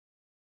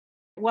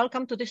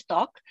welcome to this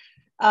talk.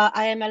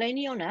 I am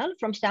Eleni O'Neill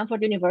from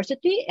Stanford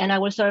University, and I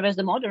will serve as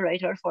the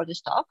moderator for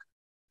this talk.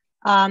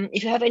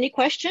 If you have any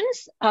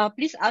questions,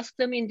 please ask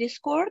them in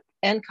Discord,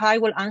 and Kai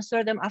will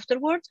answer them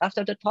afterwards.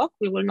 After the talk,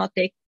 we will not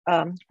take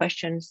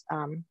questions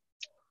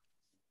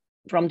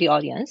from the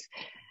audience,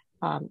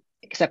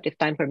 except if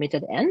time permits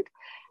at the end.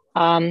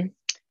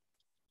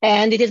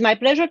 And it is my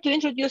pleasure to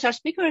introduce our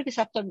speaker this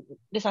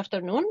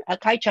afternoon,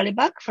 Kai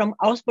Cieliebak from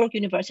Augsburg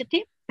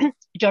University,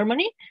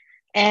 Germany.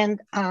 And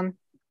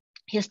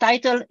his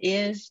title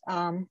is,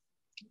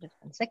 just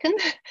 1 second.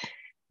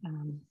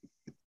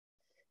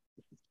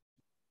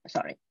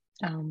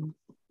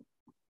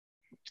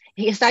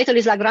 His title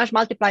is Lagrange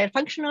multiplier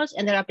functionals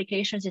and their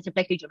applications in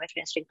symplectic geometry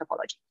and string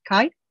topology.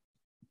 Kai?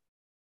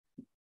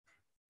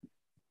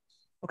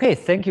 Okay,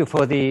 thank you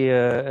for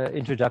the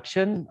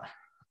introduction.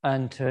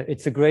 And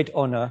it's a great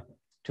honor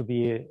to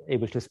be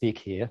able to speak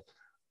here.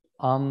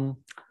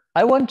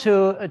 I want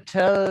to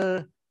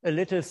tell a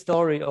little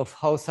story of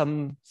how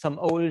some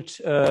old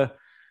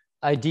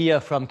idea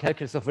from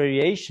calculus of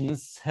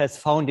variations has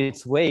found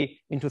its way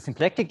into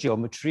symplectic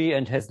geometry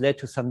and has led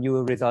to some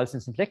new results in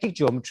symplectic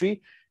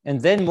geometry.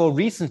 And then more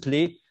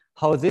recently,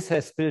 how this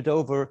has spilled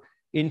over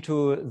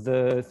into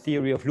the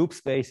theory of loop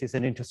spaces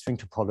and into string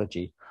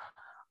topology.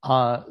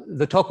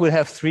 The talk will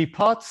have 3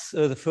 parts.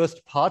 The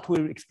first part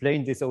will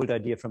explain this old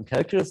idea from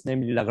calculus,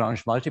 namely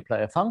Lagrange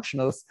multiplier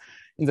functionals.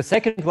 In the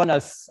second one,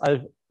 I'll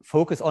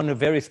focus on a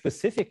very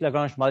specific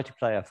Lagrange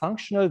multiplier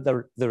functional,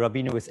 the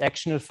Rabinowitz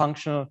actional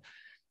functional,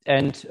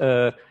 and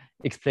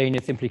explain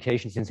its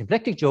implications in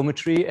symplectic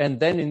geometry. And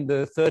then in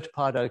the third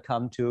part, I'll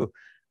come to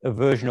a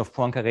version of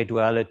Poincare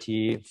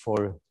duality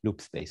for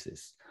loop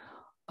spaces.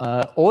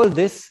 All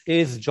this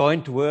is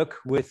joint work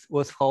with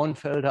Urs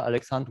Frauenfelder,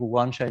 Alexandru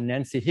Wansha, and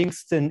Nancy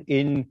Hingston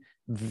in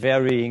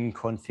varying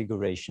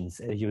configurations,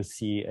 you'll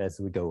see as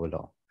we go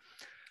along.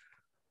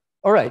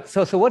 All right,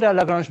 so what are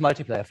Lagrange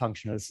multiplier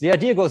functionals? The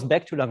idea goes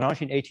back to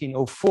Lagrange in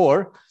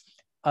 1804,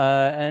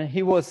 and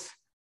he was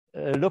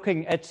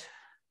looking at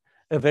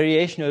a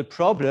variational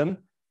problem,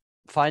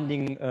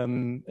 finding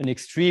an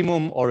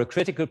extremum or a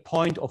critical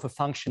point of a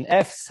function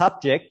f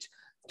subject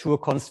to a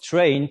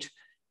constraint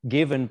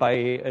given by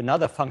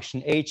another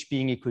function h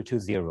being equal to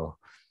 0.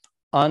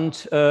 And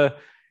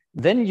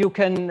then you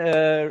can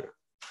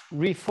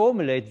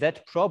reformulate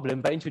that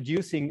problem by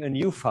introducing a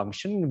new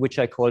function, which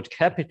I called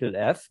capital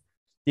F,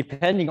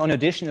 depending on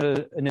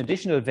an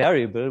additional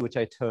variable, which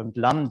I termed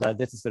lambda.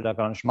 This is the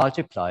Lagrange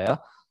multiplier.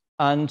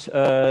 And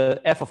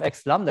f of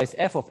x lambda is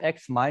f of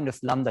x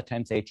minus lambda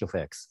times h of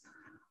x.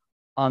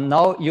 And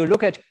now you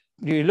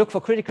look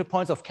for critical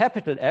points of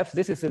capital F.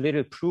 This is a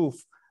little proof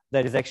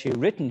that is actually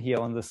written here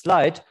on the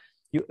slide.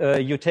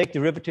 You take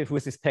derivative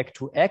with respect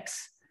to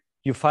x,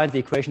 you find the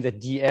equation that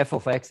df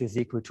of x is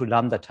equal to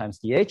lambda times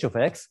dh of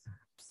x,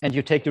 and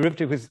you take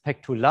derivative with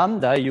respect to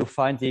lambda, you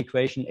find the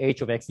equation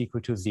h of x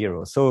equal to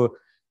 0. So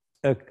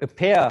a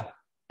pair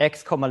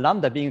x comma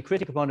lambda being a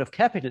critical point of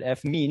capital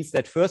F means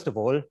that, first of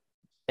all,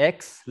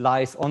 x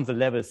lies on the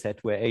level set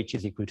where h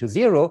is equal to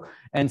 0,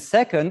 and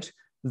second,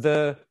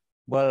 the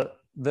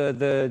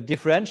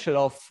differential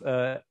of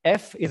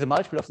f is a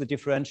multiple of the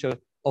differential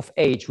of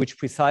h, which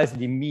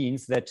precisely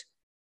means that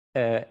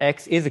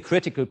x is a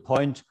critical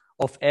point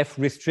of f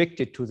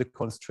restricted to the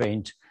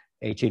constraint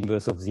h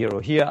inverse of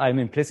 0. Here I'm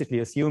implicitly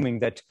assuming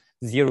that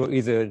 0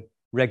 is a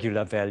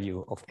regular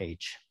value of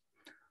h.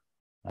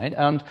 Right?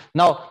 And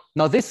now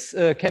this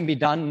can be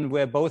done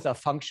where both are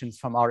functions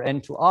from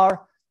Rn to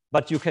R,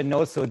 but you can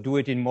also do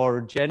it in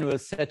more general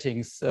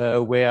settings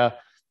where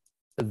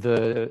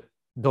the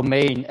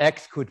domain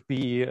X could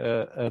be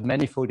a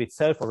manifold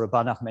itself or a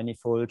Banach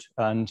manifold,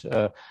 and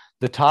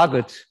the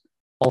target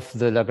of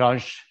the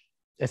Lagrange,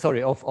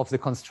 of the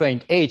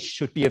constraint H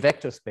should be a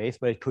vector space,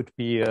 but it could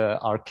be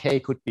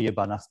Rk could be a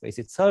Banach space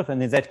itself,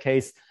 and in that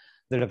case,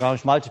 the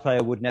Lagrange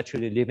multiplier would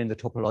naturally live in the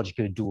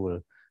topological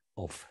dual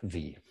of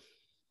V.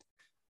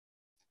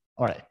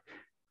 All right.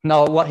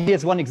 Now,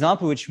 here's one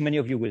example which many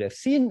of you will have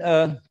seen.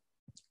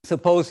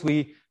 Suppose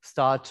we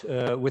start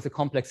with a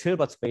complex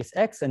Hilbert space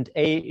X, and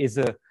A is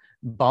a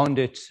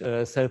bounded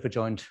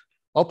self-adjoint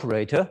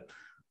operator.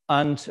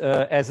 And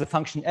as a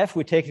function f,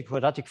 we take the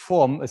quadratic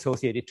form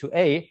associated to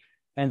A,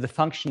 and the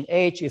function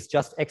h is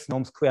just x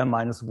norm square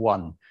minus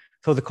 1.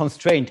 So the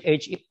constraint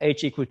h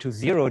equal to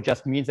 0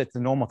 just means that the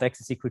norm of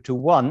x is equal to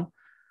 1.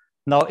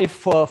 Now, if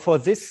for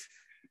this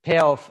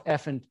pair of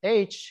f and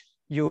h,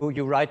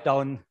 you write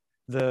down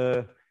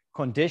the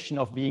condition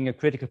of being a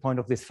critical point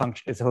of this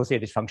function,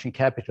 associated function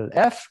capital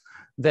F,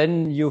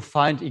 then you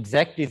find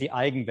exactly the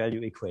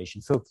eigenvalue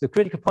equation. So the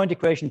critical point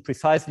equation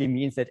precisely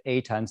means that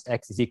A times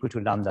x is equal to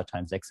lambda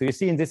times x. So you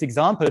see in this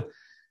example,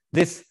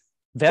 this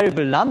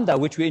variable lambda,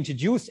 which we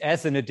introduced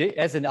as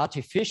an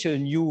artificial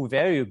new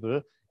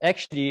variable,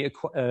 actually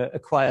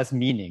acquires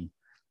meaning.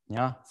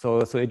 Yeah, so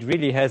it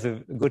really has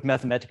a good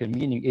mathematical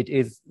meaning. It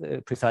is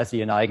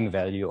precisely an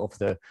eigenvalue of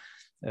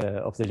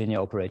the linear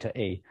operator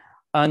A.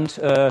 And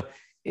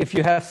if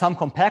you have some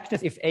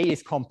compactness, if A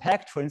is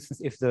compact, for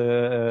instance, if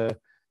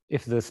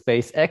the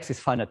space X is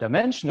finite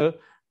dimensional,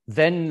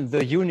 then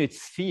the unit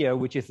sphere,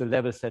 which is the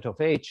level set of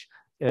H,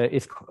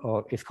 is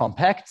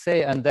compact,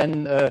 say, and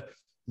then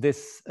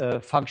this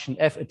function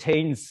f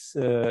attains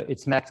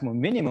its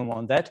maximum minimum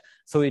on that.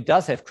 So it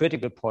does have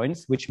critical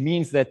points, which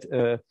means that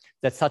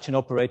that such an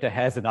operator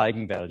has an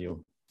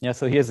eigenvalue. Yeah,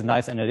 so here's a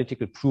nice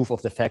analytical proof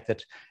of the fact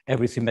that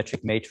every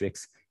symmetric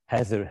matrix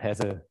has an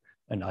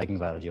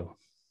eigenvalue.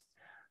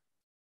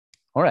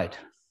 All right.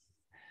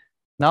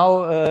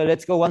 Now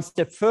let's go one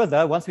step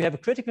further. Once we have a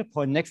critical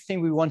point, next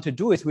thing we want to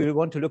do is we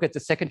want to look at the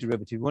second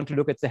derivative. We want to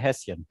look at the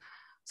Hessian.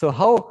 So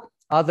how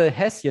are the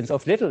Hessians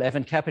of little f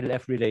and capital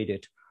F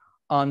related?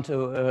 And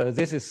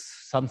this is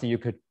something you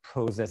could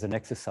pose as an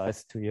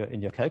exercise to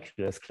in your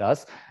calculus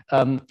class.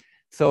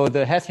 So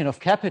the Hessian of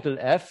capital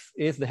F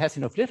is the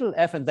Hessian of little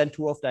f, and then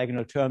two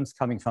off-diagonal terms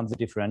coming from the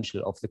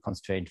differential of the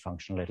constraint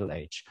function little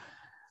h.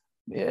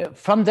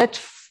 From that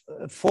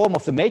form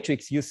of the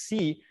matrix, you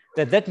see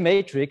that that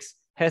matrix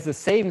has the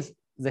same,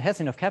 the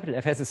Hessian of capital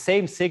F has the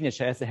same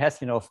signature as the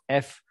Hessian of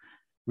f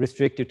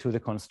restricted to the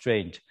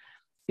constraint.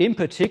 In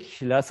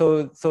particular,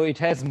 so it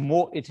has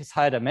more, it is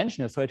higher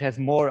dimensional, so it has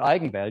more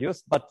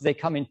eigenvalues, but they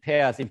come in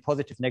pairs, in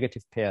positive,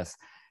 negative pairs.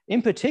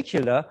 In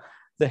particular,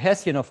 the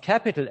Hessian of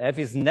capital F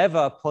is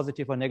never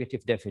positive or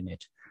negative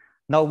definite.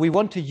 Now, we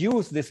want to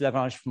use this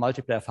Lagrange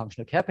multiplier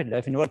function of capital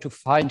F in order to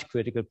find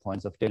critical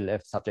points of little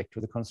f subject to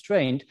the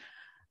constraint,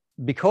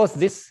 because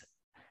this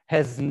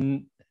has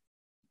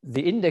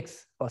the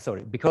index,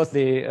 because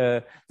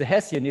the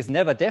Hessian is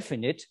never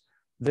definite.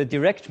 The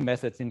direct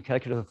methods in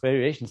calculus of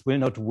variations will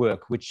not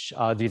work, which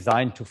are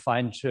designed to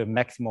find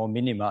maxima or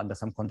minima under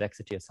some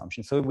convexity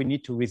assumption. So we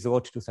need to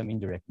resort to some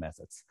indirect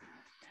methods.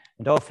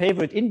 And our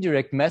favorite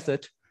indirect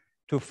method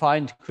to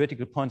find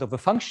critical points of a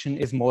function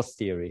is Morse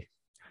theory,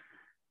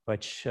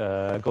 which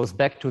goes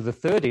back to the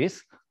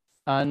 30s.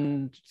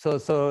 And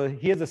so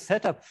here's the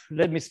setup.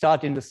 Let me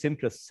start in the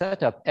simplest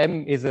setup.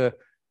 M is a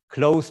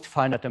closed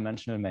finite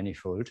dimensional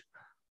manifold.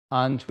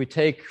 And we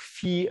take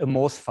phi a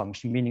Morse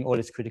function, meaning all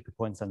its critical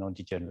points are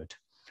non-degenerate.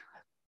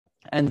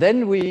 And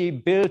then we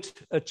build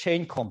a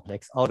chain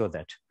complex out of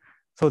that.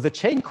 So the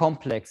chain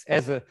complex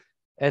as an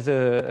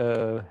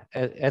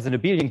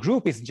abelian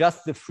group is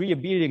just the free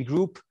abelian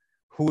group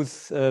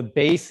whose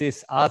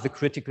bases are the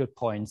critical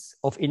points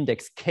of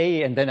index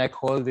k, and then I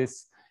call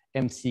this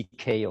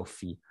mck of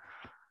phi.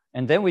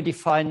 And then we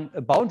define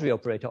a boundary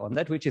operator on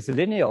that, which is a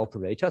linear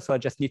operator. So I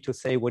just need to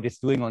say what it's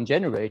doing on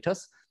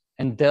generators,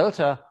 and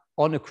delta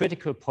on a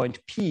critical point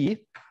P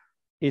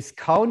is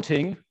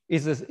counting,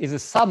 is a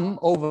sum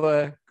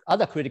over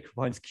other critical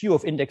points Q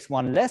of index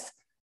 1 less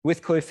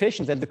with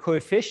coefficients. And the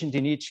coefficient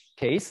in each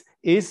case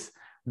is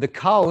the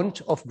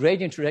count of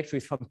gradient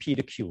trajectories from P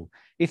to Q.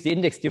 If the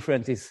index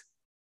difference is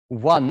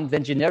 1,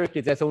 then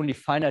generically there's only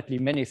finitely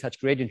many such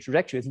gradient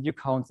trajectories, and you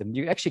count them.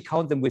 You actually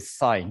count them with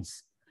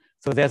signs.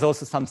 So there's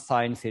also some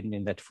signs hidden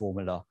in that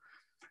formula.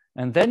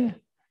 And then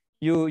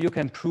you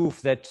can prove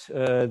that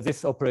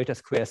this operator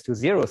squares to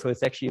 0, so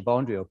it's actually a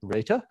boundary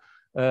operator.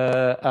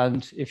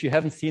 And if you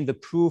haven't seen the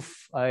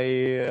proof,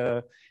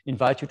 I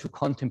invite you to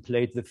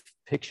contemplate the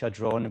picture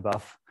drawn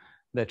above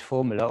that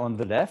formula on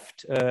the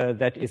left.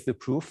 That is the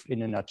proof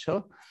in a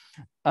nutshell.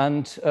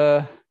 And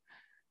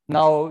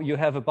now you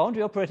have a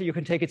boundary operator, you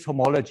can take its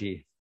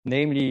homology.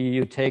 Namely,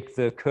 you take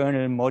the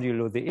kernel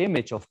modulo the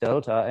image of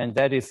delta, and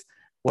that is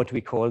what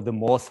we call the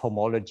Morse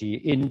homology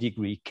in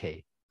degree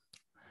k.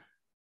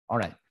 All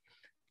right.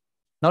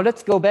 Now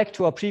let's go back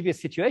to our previous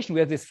situation. We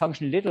have this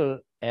function little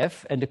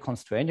f and a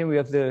constraint, and we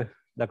have the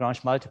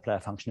Lagrange multiplier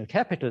function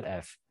capital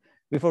F.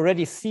 We've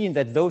already seen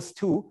that those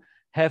two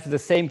have the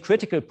same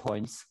critical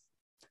points.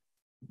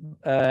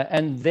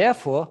 And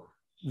therefore,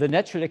 the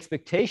natural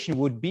expectation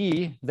would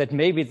be that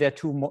maybe their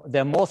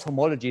Morse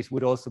homologies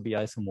would also be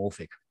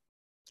isomorphic.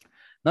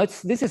 Now,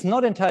 this is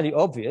not entirely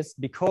obvious,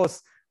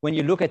 because when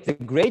you look at the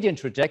gradient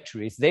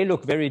trajectories, they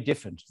look very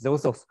different.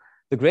 Those of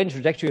the gradient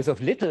trajectories of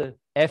little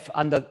f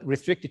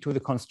restricted to the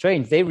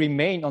constraint, they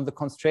remain on the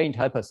constrained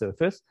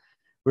hypersurface,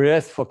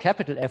 whereas for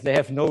capital F, they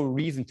have no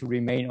reason to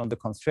remain on the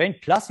constraint.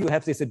 Plus, you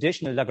have this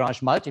additional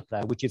Lagrange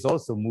multiplier, which is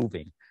also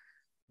moving.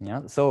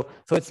 Yeah, so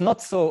it's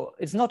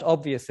not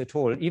obvious at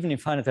all, even in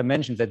finite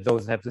dimensions, that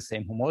those have the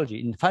same homology.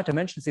 In finite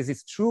dimensions, this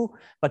is true,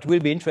 but we'll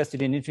be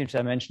interested in infinite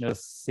dimensional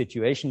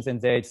situations, and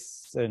there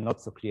it's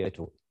not so clear at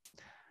all.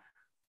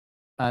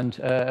 And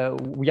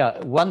yeah,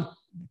 one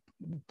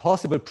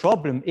possible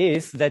problem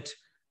is that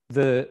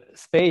the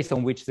space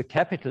on which the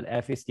capital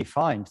F is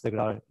defined,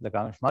 the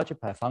Lagrange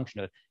multiplier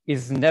functional,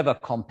 is never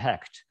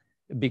compact,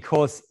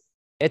 because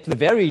at the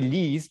very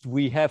least,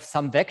 we have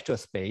some vector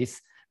space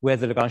where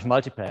the Lagrange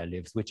multiplier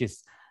lives, which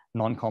is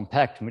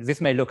non-compact. I mean,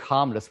 this may look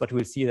harmless, but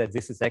we'll see that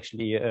this is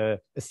actually a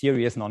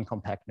serious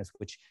non-compactness,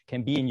 which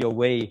can be in your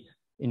way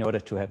in order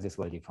to have this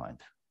well defined.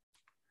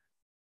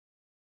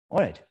 All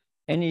right,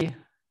 any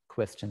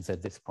questions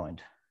at this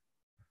point?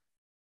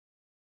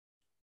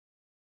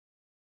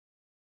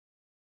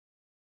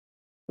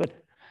 Good.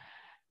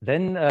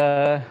 Then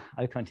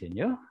I'll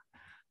continue.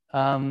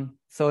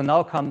 So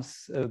now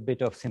comes a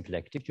bit of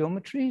symplectic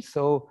geometry.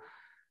 So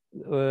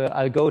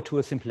I'll go to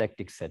a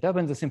symplectic setup,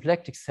 and the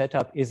symplectic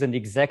setup is an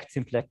exact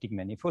symplectic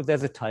manifold.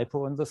 There's a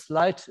typo on the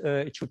slide.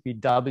 It should be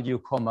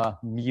W,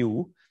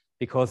 mu,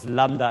 because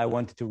lambda I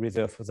wanted to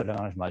reserve for the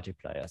Lagrange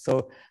multiplier.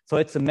 So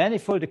it's a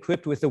manifold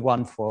equipped with the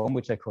one form,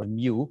 which I call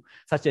mu,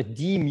 such that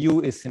d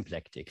mu is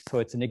symplectic. So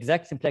it's an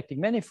exact symplectic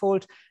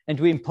manifold, and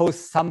we impose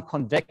some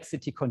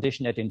convexity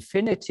condition at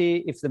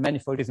infinity if the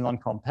manifold is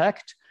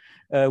non-compact,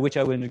 which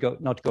I will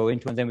not go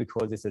into, and then we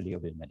call this a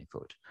Liouville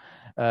manifold.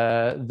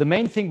 The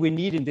main thing we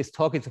need in this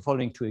talk is the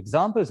following two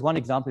examples. One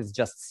example is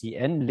just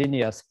Cn,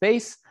 linear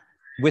space,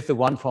 with the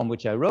one form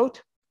which I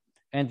wrote.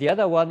 And the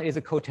other one is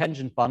a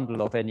cotangent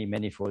bundle of any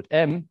manifold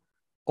M,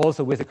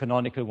 also with a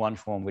canonical one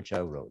form which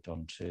I wrote.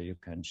 And you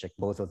can check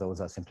both of those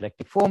are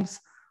symplectic forms.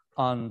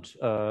 And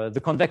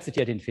the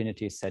convexity at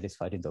infinity is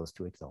satisfied in those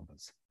two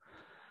examples.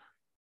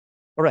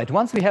 All right,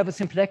 once we have a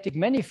symplectic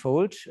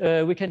manifold,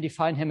 we can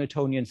define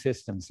Hamiltonian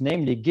systems,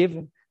 namely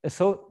given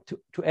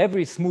to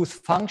every smooth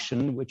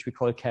function, which we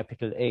call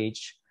capital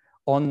H,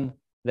 on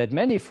that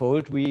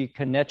manifold, we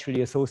can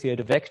naturally associate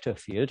a vector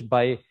field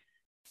by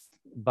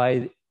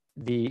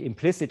the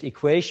implicit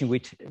equation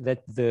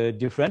that the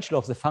differential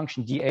of the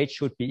function dh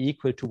should be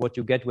equal to what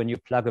you get when you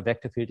plug a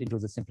vector field into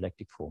the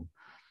symplectic form.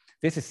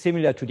 This is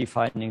similar to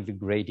defining the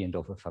gradient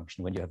of a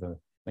function when you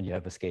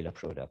have a scalar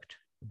product.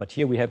 But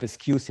here we have a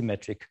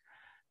skew-symmetric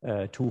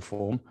two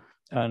form,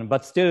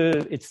 but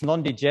still it's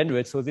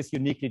non-degenerate. So this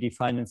uniquely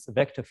defines the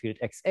vector field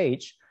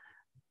xh.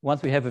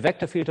 Once we have a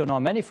vector field on our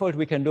manifold,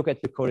 we can look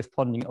at the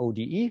corresponding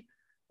ODE,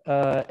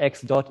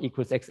 x dot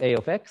equals xa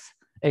of x,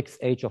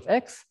 xh of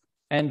x,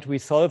 and we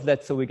solve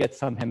that so we get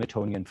some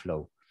Hamiltonian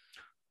flow.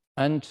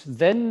 And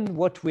then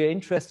what we're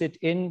interested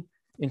in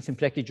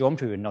symplectic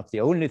geometry, not the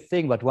only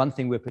thing, but one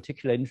thing we're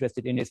particularly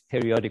interested in is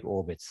periodic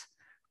orbits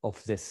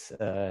of this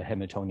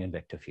Hamiltonian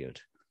vector field.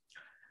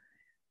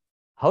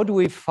 How do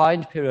we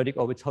find periodic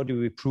orbits? How do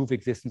we prove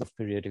existence of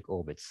periodic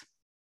orbits?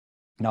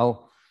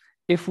 Now,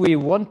 if we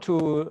want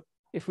to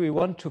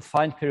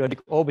find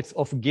periodic orbits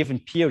of a given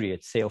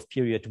period, say of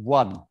period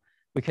 1,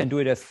 we can do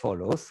it as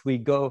follows. We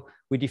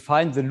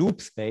define the loop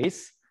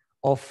space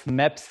of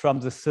maps from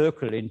the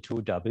circle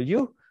into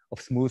W,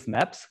 of smooth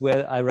maps,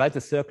 where I write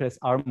the circle as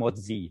R mod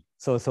Z.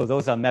 So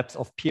those are maps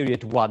of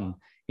period 1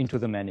 into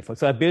the manifold.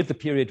 So I build the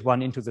period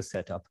 1 into the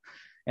setup.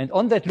 And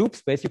on that loop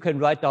space, you can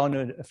write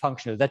down a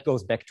functional that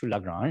goes back to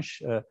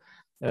Lagrange.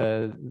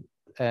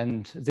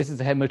 And this is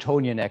a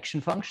Hamiltonian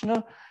action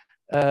functional.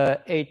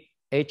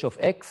 H of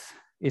x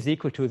is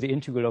equal to the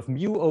integral of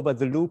mu over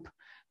the loop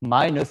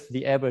minus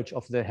the average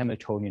of the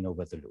Hamiltonian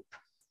over the loop.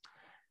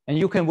 And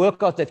you can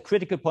work out that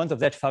critical points of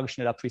that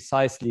functional are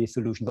precisely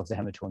solutions of the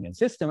Hamiltonian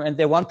system. And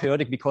they're one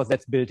periodic because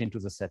that's built into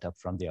the setup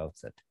from the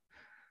outset.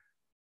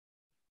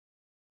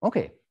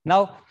 Okay,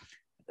 now,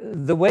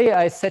 the way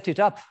I set it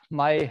up,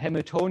 my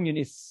Hamiltonian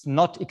is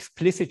not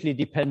explicitly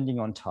depending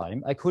on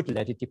time. I could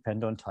let it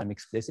depend on time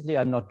explicitly.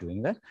 I'm not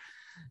doing that.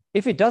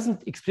 If it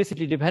doesn't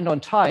explicitly depend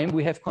on time,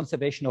 we have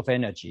conservation of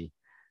energy,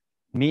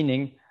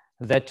 meaning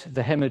that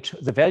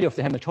the value of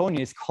the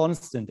Hamiltonian is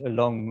constant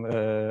along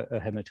a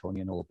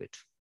Hamiltonian orbit.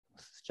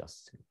 It's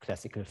just a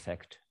classical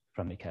fact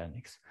from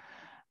mechanics.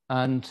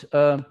 And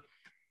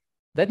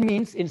that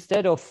means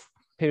instead of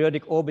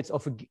periodic orbits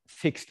of a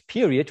fixed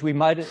period, we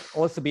might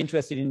also be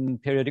interested in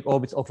periodic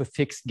orbits of a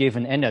fixed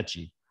given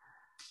energy.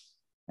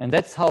 And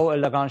that's how a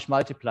Lagrange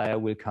multiplier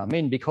will come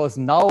in, because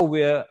now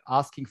we're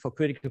asking for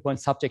critical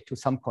points subject to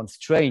some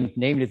constraint,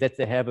 namely that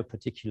they have a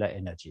particular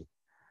energy.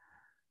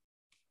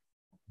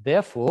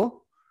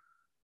 Therefore,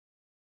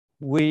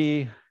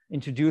 we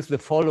introduce the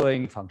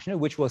following function,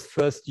 which was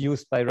first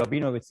used by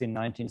Rabinowitz in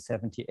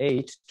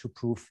 1978 to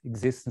prove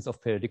existence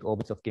of periodic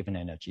orbits of given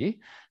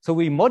energy. So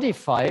we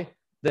modify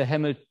the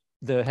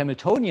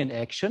Hamiltonian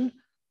action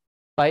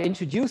by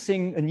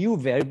introducing a new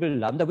variable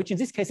lambda, which in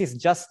this case is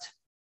just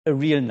a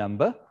real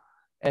number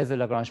as a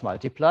Lagrange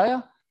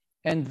multiplier.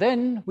 And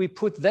then we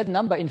put that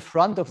number in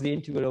front of the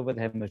integral over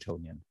the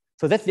Hamiltonian.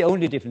 So that's the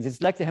only difference.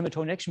 It's like the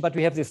Hamiltonian action, but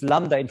we have this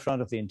lambda in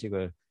front of the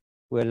integral,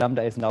 where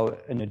lambda is now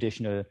an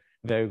additional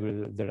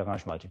variable, the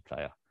Lagrange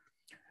multiplier.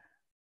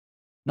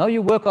 Now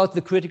you work out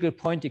the critical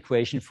point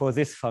equation for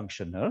this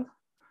functional.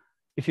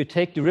 If you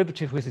take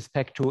derivative with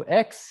respect to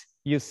x,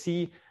 you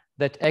see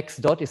that x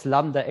dot is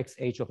lambda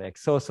xh of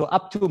x. So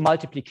up to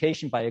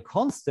multiplication by a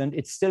constant,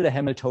 it's still a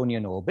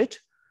Hamiltonian orbit.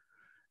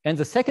 And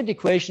the second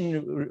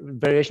equation,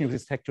 variation with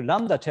respect to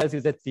lambda, tells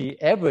you that the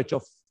average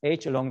of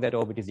h along that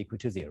orbit is equal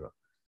to 0.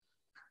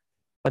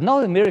 But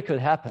now a miracle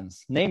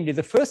happens. Namely,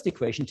 the first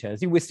equation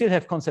tells you we still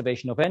have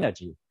conservation of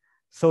energy.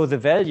 So the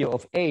value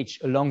of h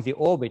along the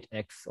orbit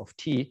x of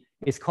t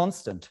is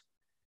constant.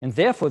 And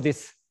therefore,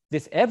 this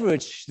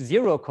average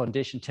 0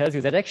 condition tells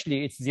you that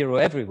actually it's 0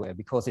 everywhere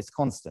because it's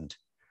constant.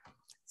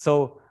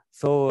 So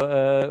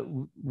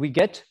we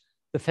get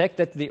the fact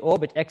that the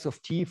orbit x of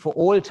t for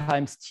all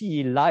times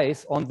t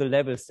lies on the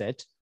level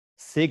set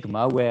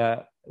sigma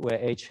where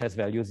h has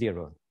value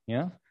 0.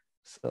 Yeah.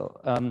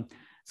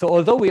 So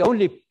although we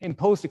only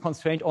impose the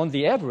constraint on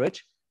the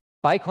average,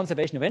 by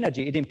conservation of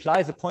energy, it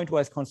implies a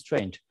pointwise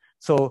constraint.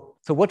 So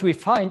what we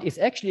find is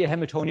actually a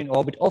Hamiltonian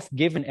orbit of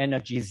given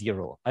energy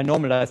 0. I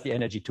normalize the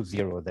energy to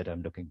 0 that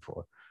I'm looking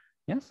for.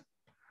 Yes?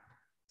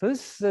 So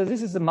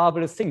this is a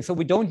marvelous thing. So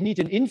we don't need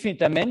an infinite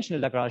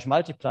dimensional Lagrange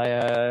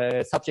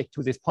multiplier subject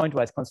to this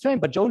pointwise constraint,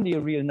 but only a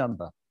real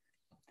number.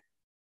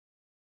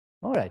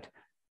 All right.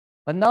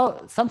 But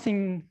now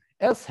something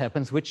else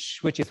happens,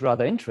 which is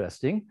rather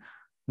interesting.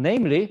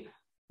 Namely,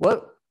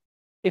 well,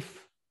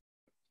 if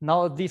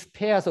now these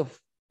pairs of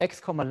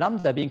x comma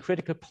lambda being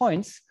critical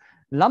points,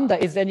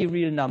 lambda is any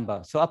real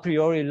number. So a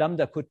priori,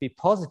 lambda could be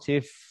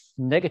positive,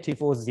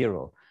 negative, or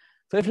 0.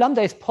 So if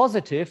lambda is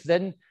positive,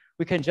 then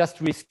we can just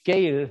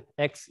rescale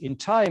x in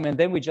time, and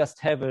then we just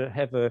have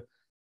a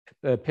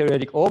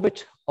periodic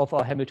orbit of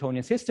our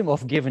Hamiltonian system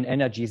of given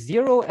energy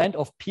 0 and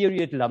of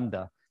period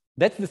lambda.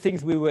 That's the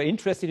things we were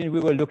interested in, we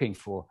were looking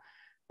for.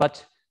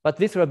 But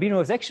this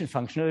Rabinowitz action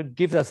functional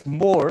gives us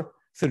more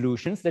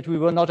solutions that we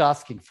were not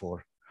asking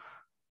for.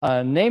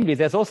 Namely,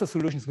 there's also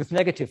solutions with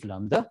negative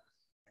lambda,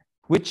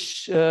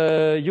 which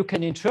you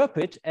can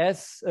interpret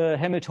as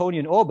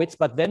Hamiltonian orbits,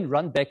 but then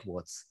run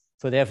backwards.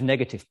 So they have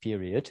negative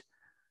period.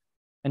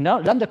 And now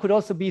lambda could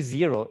also be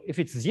 0. If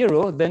it's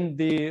 0, then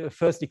the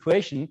first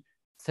equation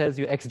tells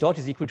you x dot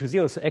is equal to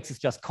 0. So x is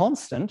just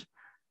constant.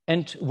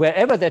 And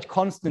wherever that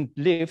constant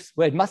lives,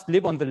 well, it must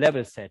live on the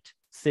level set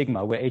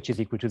sigma, where h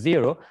is equal to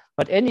 0.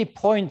 But any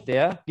point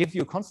there gives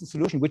you a constant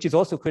solution, which is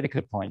also a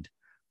critical point.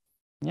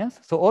 Yes.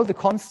 So all the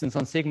constants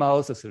on sigma are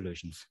also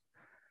solutions.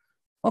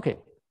 Okay.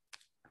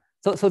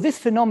 So this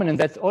phenomenon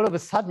that all of a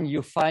sudden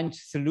you find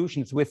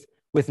solutions with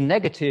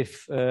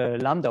negative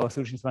lambda or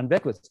solutions run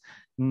backwards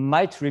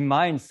might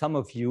remind some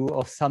of you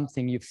of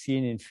something you've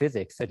seen in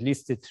physics. At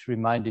least it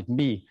reminded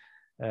me.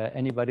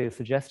 Anybody a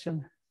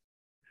suggestion?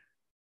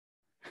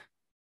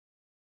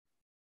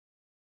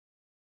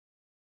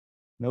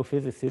 No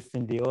physicists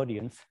in the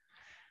audience.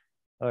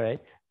 All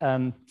right.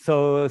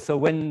 So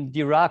when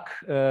Dirac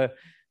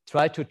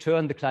tried to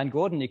turn the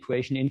Klein-Gordon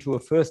equation into a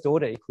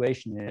first-order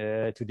equation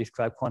to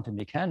describe quantum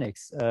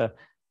mechanics,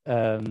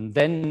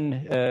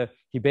 then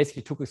he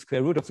basically took a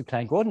square root of the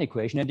Klein-Gordon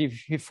equation, and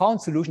he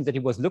found solutions that he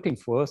was looking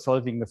for,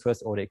 solving the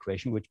first-order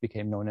equation, which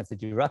became known as the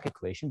Dirac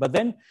equation. But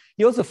then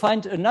he also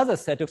found another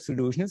set of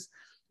solutions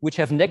which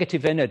have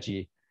negative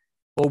energy,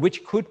 or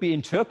which could be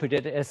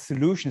interpreted as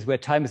solutions where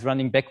time is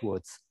running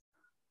backwards.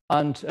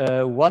 And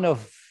one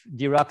of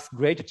Dirac's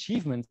great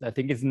achievements, I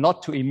think, is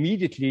not to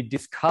immediately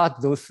discard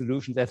those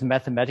solutions as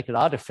mathematical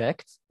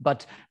artifacts,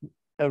 but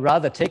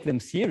rather take them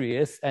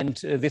serious, and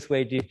this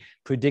way they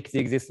predict the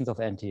existence of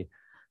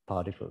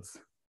antiparticles.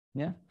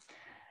 Yeah.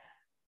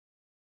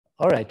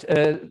 All right.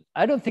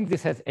 I don't think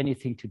this has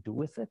anything to do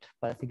with it,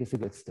 but I think it's a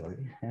good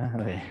story. Yeah.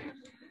 Okay.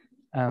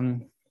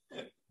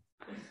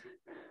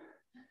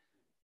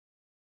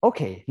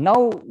 Okay.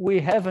 Now we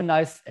have a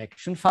nice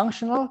action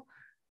functional.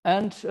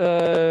 And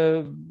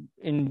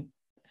in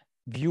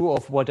view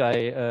of what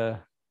I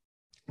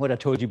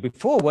told you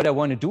before, what I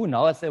want to do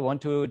now is I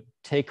want to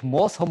take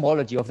Morse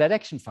homology of that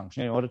action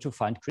function in order to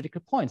find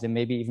critical points and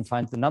maybe even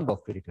find the number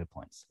of critical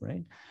points,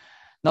 right?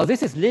 Now,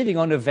 this is living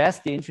on a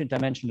vastly infinite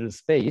dimensional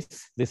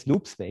space, this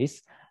loop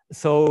space.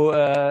 So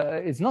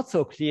it's not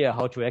so clear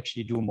how to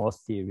actually do Morse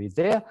theory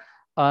there.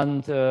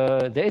 And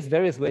there is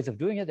various ways of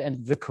doing it.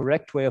 And the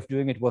correct way of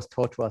doing it was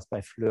taught to us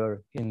by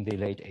Fleur in the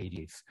late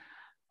 80s.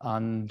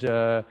 And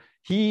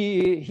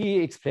he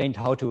explained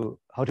how to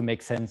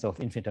make sense of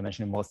infinite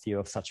dimensional Morse theory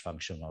of such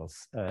functionals,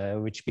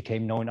 which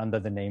became known under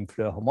the name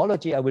Fleur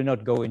homology. I will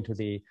not go into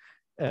the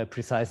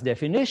precise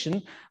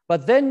definition,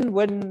 but then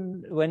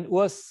when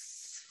Urs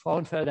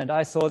Frauenfeld and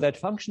I saw that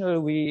functional,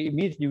 we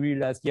immediately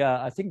realized,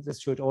 yeah, I think this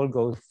should all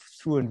go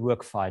through and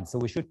work fine. So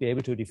we should be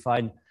able to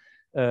define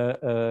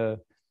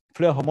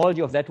Fleur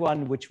homology of that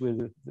one, which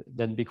will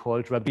then be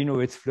called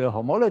Rabinowitz Fleur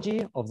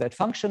homology of that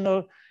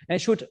functional,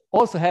 and should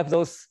also have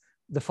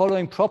the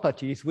following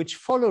properties, which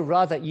follow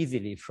rather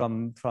easily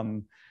from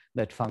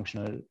that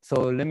functional. So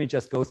let me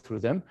just go through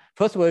them.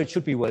 First of all, it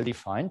should be well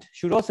defined.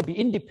 Should also be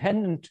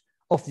independent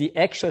of the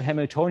actual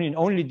Hamiltonian,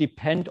 only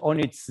depend on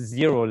its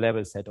 0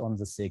 level set on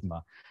the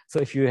sigma. So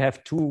if you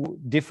have two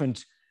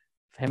different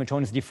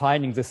Hamiltonians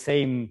defining the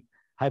same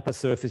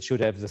hypersurface,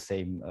 should have the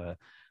same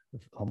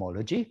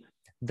homology.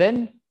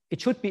 Then it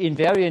should be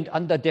invariant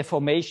under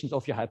deformations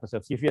of your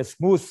hypersurface. If you have a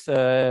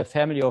smooth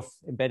family of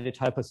embedded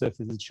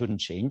hypersurfaces, it shouldn't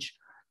change.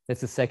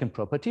 That's the second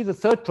property. The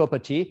third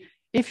property,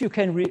 if you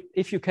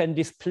can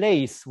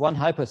displace one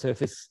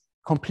hypersurface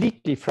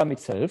completely from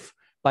itself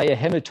by a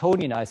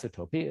Hamiltonian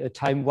isotopy, a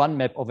time one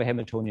map of a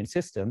Hamiltonian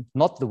system,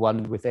 not the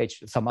one with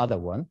H, some other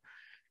one,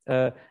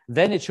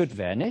 then it should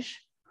vanish.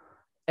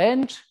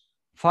 And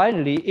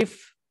finally,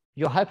 if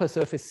your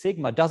hypersurface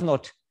sigma does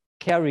not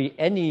carry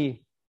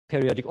any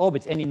periodic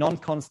orbits, any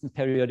non-constant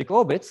periodic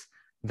orbits,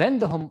 then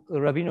the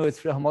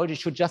Rabinowitz homology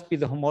should just be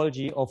the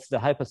homology of the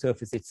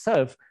hypersurface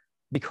itself,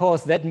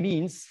 because that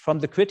means from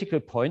the critical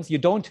points, you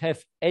don't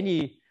have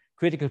any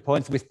critical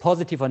points with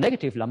positive or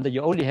negative lambda.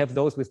 You only have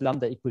those with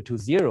lambda equal to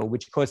 0,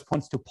 which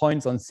corresponds to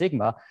points on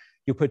sigma.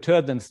 You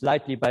perturb them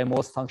slightly by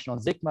Morse function on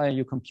sigma, and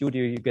you compute,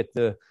 you get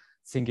the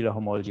singular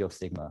homology of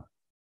sigma,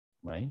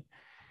 right?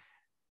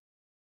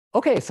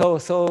 Okay,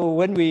 so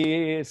when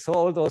we saw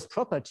all those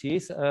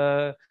properties,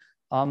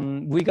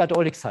 we got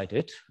all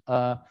excited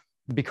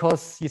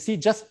because you see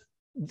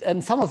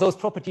and some of those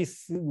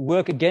properties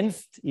work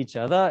against each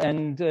other,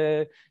 and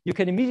you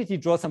can immediately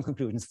draw some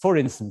conclusions. For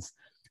instance,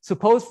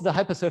 suppose the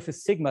hypersurface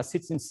sigma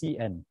sits in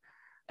Cn.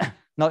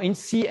 Now in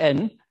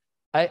Cn,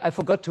 I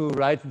forgot to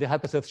write the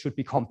hypersurface should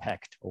be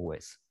compact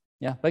always.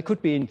 Yeah, but it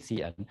could be in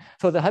Cn.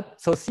 So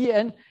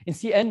in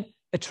Cn,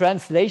 a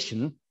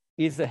translation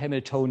is a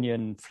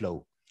Hamiltonian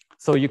flow.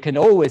 So you can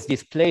always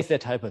displace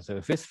that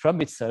hypersurface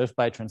from itself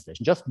by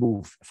translation. Just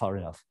move far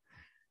enough.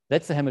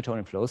 That's the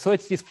Hamiltonian flow. So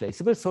it's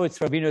displaceable. So its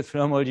Rabinowitz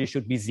flow homology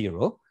should be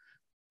 0.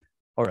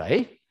 All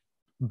right.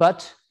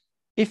 But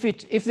if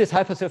this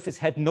hypersurface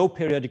had no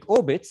periodic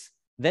orbits,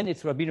 then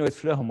its Rabinowitz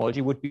flow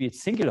homology would be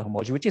its singular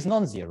homology, which is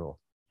non-zero,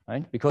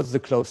 right? Because it's a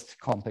closed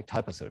compact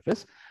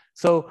hypersurface.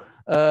 So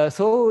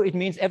it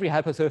means every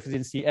hypersurface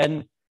in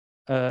Cn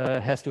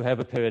has to have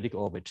a periodic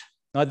orbit.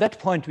 Now, at that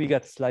point, we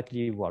got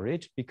slightly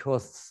worried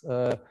because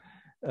in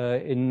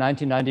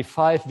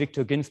 1995,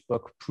 Victor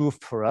Ginsburg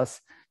proved for us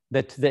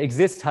that there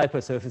exist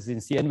hypersurfaces in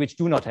Cn which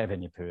do not have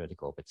any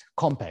periodic orbits,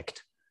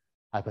 compact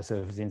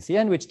hypersurfaces in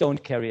Cn which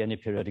don't carry any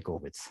periodic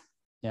orbits.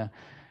 Yeah.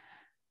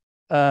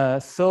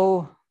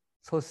 So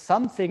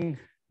something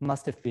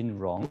must have been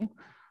wrong.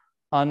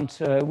 And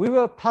we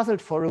were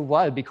puzzled for a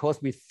while because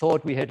we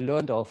thought we had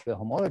learned our Floer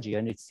homology,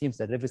 and it seems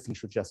that everything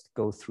should just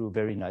go through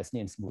very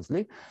nicely and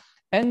smoothly.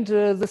 And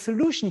the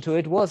solution to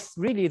it was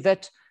really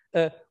that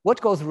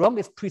what goes wrong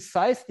is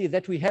precisely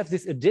that we have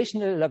this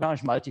additional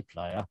Lagrange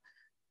multiplier,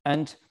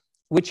 and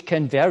which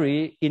can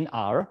vary in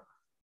R,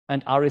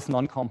 and R is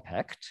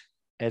non-compact,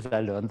 as I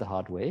learned the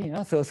hard way.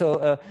 Yeah?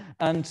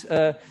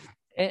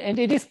 And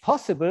it is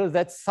possible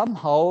that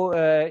somehow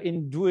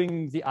in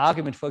doing the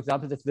argument, for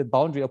example, that the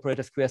boundary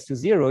operator squares to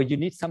 0, you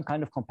need some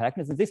kind of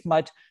compactness, and this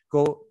might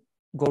go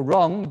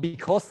wrong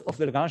because of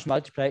the Lagrange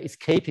multiplier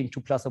escaping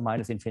to plus or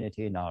minus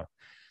infinity in R.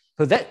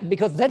 So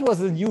because that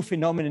was a new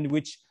phenomenon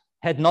which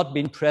had not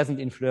been present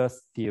in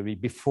Floer's theory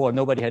before.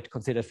 Nobody had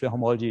considered Floer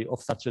homology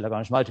of such a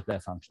Lagrange multiplier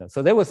function.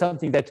 So there was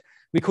something that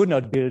we could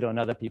not build on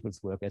other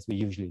people's work, as we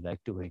usually like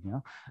doing. Yeah?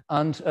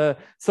 And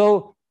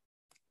so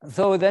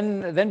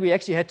then we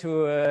actually had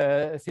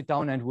to sit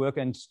down and work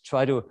and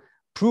try to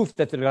prove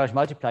that the Lagrange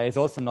multiplier is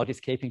also not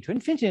escaping to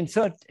infinity. And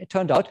so it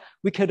turned out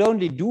we could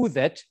only do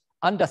that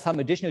under some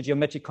additional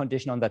geometric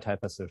condition on that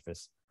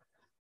hypersurface.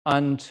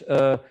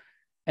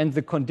 And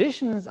the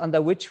conditions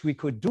under which we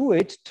could do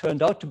it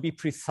turned out to be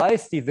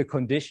precisely the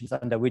conditions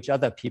under which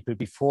other people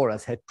before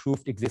us had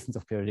proved existence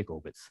of periodic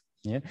orbits.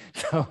 Yeah?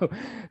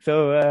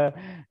 So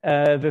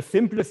the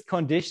simplest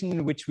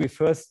condition which we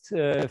first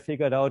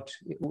figured out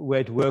where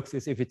it works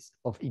is if it's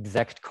of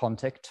exact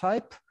contact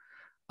type,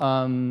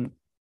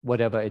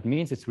 whatever it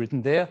means, it's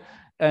written there.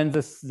 And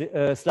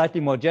the slightly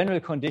more general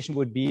condition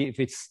would be if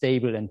it's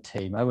stable and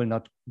tame. I will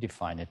not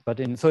define it. But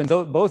in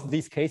both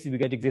these cases, we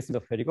get existence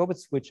of periodic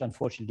orbits, which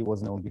unfortunately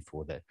was known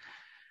before that.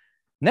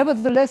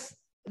 Nevertheless,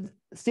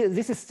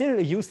 this is still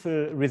a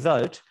useful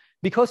result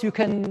because you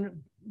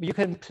can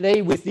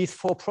play with these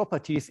 4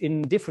 properties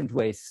in different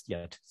ways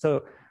yet.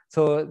 So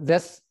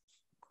there's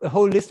a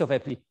whole list of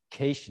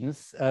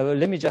applications.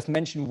 Let me just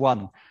mention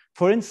one.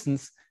 For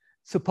instance,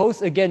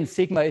 suppose again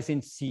sigma is in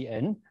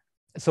Cn.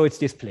 So it's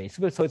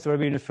displaceable, so its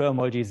Rabinowitz flow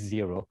homology is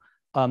 0.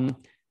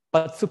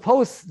 But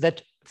suppose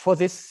that for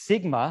this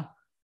sigma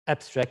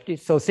abstractly,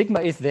 so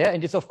sigma is there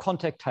and it's of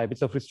contact type,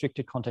 it's of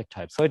restricted contact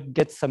type. So it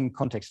gets some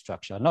contact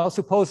structure. Now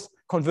suppose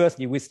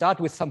conversely, we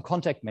start with some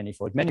contact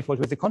manifold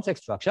with a contact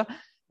structure,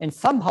 and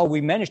somehow we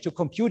manage to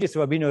compute its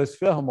Rabinowitz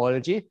flow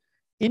homology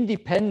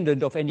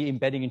independent of any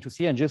embedding into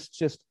Cn,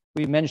 just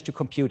we manage to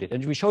compute it.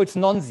 And we show it's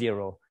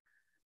non-zero.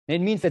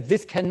 It means that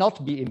this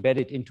cannot be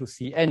embedded into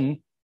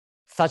Cn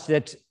such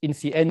that in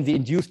Cn, the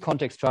induced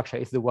contact structure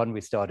is the one we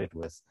started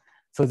with.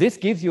 So this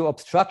gives you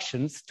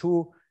obstructions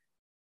to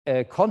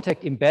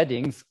contact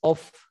embeddings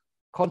of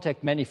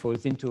contact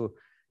manifolds into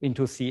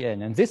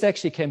Cn. And this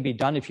actually can be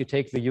done if you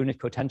take the unit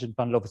cotangent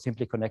bundle of a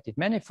simply connected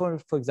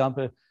manifold, for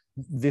example.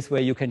 This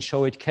way you can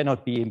show it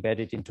cannot be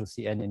embedded into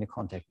Cn in a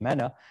contact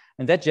manner.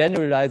 And that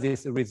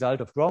generalizes a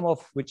result of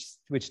Gromov,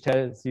 which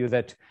tells you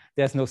that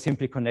there's no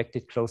simply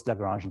connected closed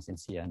Lagrangians in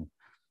Cn.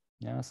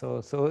 Yeah,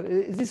 so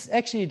this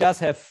actually does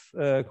have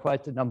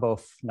quite a number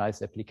of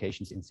nice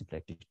applications in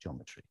symplectic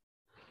geometry.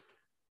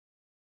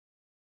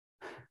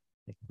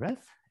 Take a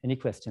breath. Any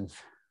questions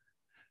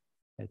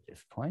at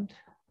this point?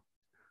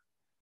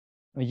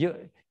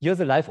 You're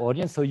the live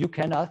audience, so you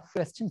can ask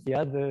questions.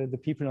 Yeah, the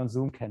people on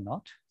Zoom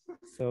cannot.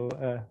 So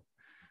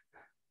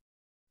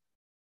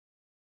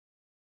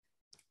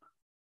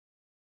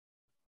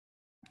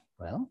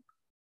well,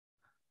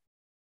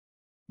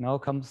 now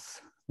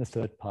comes the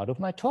third part of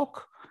my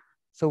talk.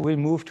 So we'll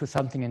move to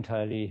something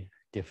entirely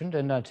different,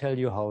 and I'll tell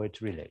you how it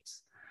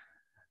relates.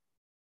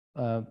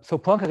 So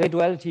Poincare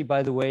duality,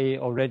 by the way,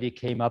 already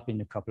came up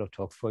in a couple of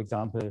talks. For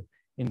example,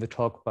 in the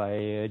talk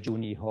by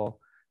Jun-Yi Ho,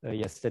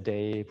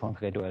 yesterday,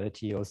 Poincare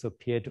duality also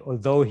appeared,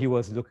 although he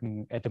was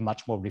looking at a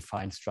much more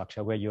refined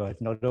structure where you have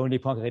not only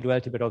Poincare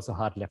duality, but also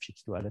hard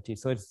Lefschetz duality.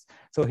 So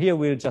here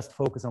we'll just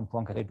focus on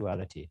Poincare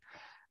duality.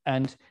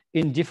 And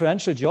in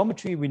differential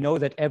geometry, we know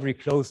that every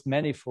closed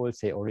manifold,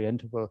 say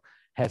orientable,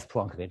 has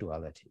Poincare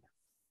duality.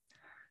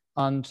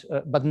 And,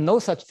 but no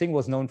such thing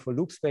was known for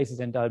loop spaces,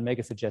 and I'll make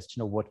a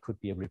suggestion of what could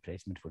be a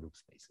replacement for loop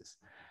spaces.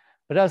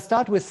 But I'll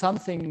start with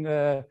something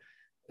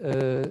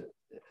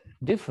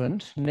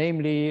different,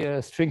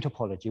 namely string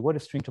topology. What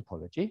is string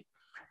topology?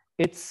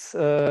 It's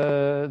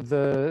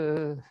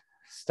the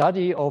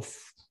study of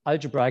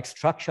algebraic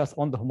structures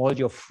on the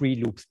homology of free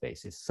loop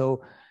spaces.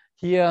 So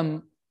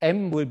here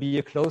M will be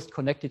a closed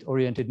connected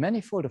oriented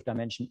manifold of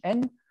dimension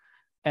n,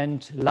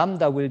 and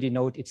lambda will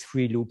denote its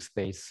free loop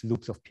space,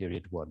 loops of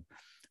period 1.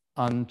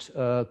 And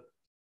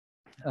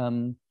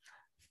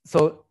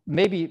so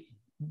maybe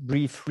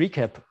brief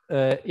recap.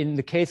 In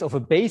the case of a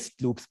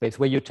based loop space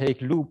where you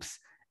take loops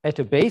at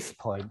a base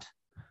point,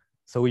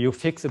 so you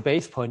fix a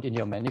base point in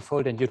your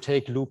manifold and you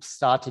take loops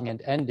starting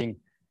and ending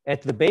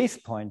at the base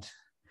point,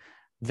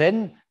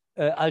 then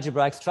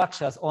algebraic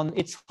structures on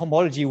its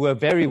homology were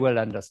very well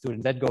understood.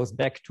 And that goes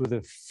back to the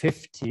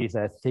 50s,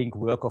 I think,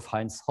 work of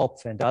Heinz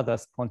Hopf and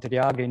others,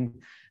 Ponteriagin.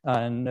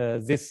 And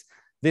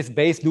this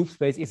base loop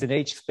space is an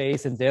H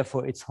space, and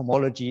therefore its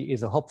homology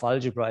is a Hopf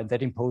algebra, and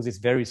that imposes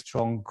very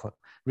strong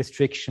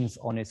restrictions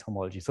on its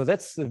homology. So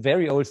that's a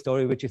very old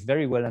story, which is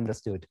very well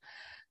understood.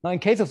 Now, in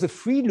case of the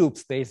free loop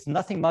space,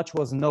 nothing much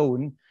was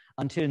known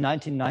until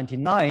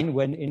 1999,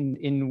 when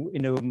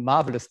in a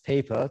marvelous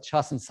paper,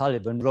 Chas and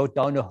Sullivan wrote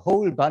down a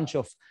whole bunch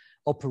of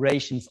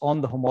operations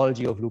on the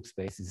homology of loop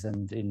spaces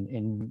and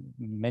in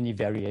many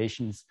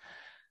variations.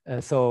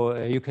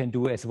 So you can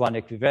do S1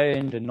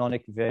 equivariant and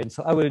non-equivariant.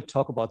 So I will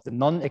talk about the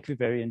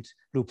non-equivariant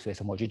loop space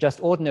homology, just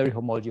ordinary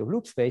homology of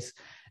loop space.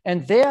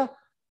 And there,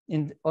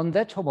 on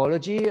that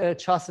homology,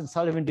 Chas and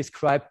Sullivan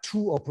described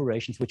two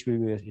operations which we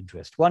were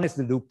interested. One is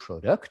the loop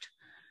product,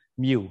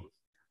 mu.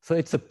 So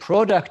it's a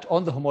product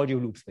on the homology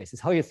of loop spaces.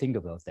 How you think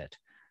about that?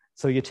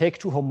 So you take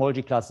two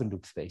homology classes in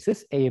loop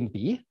spaces, A and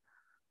B,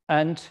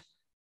 and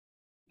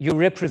you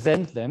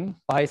represent them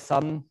by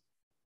some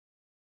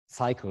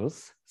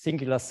cycles,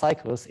 singular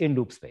cycles in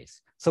loop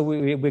space. So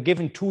we're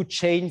given two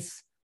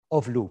chains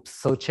of loops.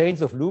 So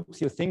chains of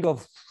loops, you think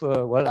of,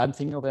 well, I'm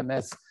thinking of them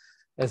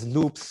as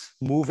loops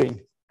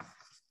moving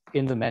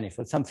in the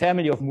manifold, some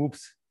family of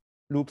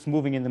loops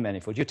moving in the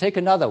manifold. You take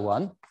another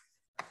one,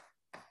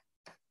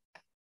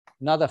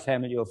 another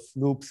family of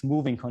loops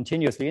moving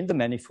continuously in the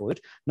manifold.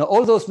 Now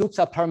all those loops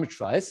are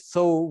parametrized,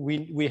 so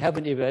we have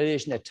an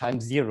evaluation at time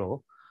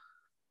 0.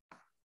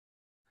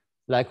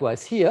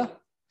 Likewise here.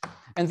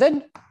 And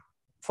then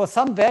for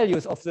some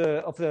values of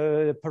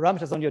the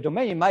parameters on your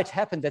domain, it might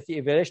happen that the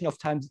evaluation of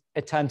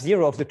at time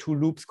 0 of the two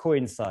loops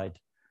coincide.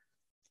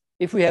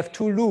 If we have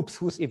two loops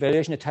whose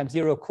evaluation at time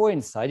 0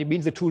 coincide, it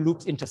means the two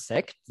loops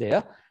intersect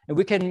there, and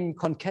we can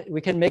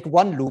make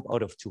one loop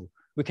out of two.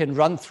 We can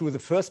run through the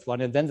first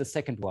one and then the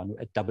second one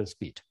at double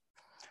speed.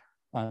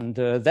 And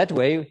that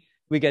way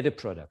we get a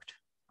product.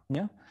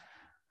 Yeah.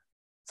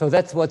 So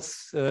that's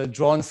what's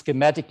drawn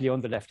schematically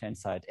on the left-hand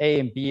side. A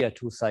and B are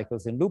two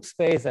cycles in loop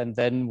space. And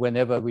then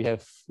whenever we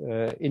have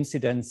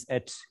incidence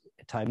at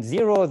time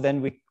 0, then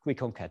we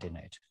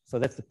concatenate. So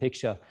that's the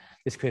picture,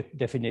 this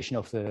definition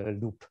of the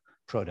loop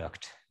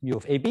product, mu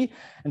of AB.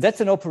 And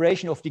that's an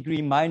operation of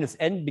degree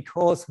 -n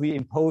because we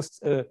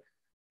imposed a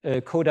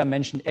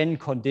codimension n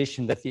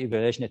condition that the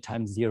evaluation at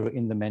time 0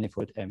 in the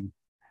manifold M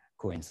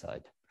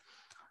coincide.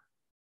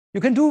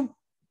 You can do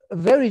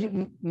very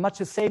much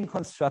the same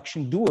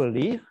construction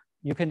dually.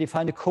 You can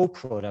define a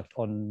coproduct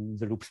on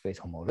the loop space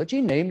homology.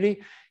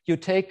 Namely, you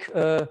take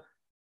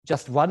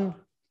just one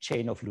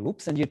chain of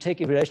loops and you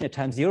take evaluation at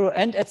time 0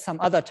 and at some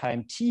other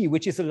time t,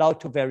 which is allowed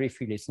to vary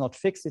freely. It's not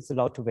fixed, it's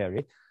allowed to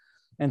vary.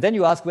 And then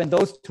you ask when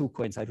those two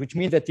coincide, which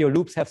means that your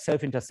loops have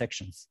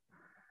self-intersections.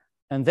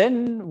 And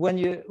then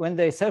when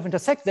they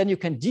self-intersect, then you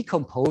can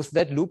decompose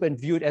that loop and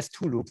view it as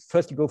two loops.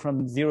 First, you go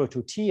from 0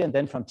 to t, and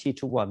then from t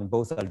to 1, and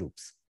both are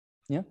loops.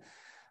 Yeah,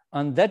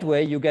 and that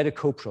way you get a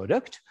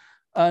coproduct,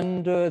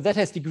 and that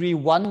has degree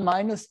 1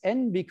 -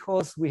 n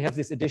because we have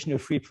this additional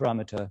free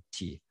parameter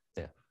t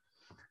there.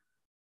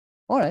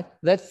 All right,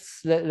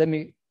 let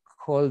me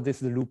call this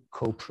the loop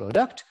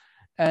coproduct,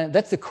 and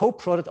that's the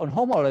coproduct on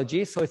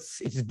homology. So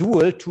it's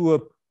dual to a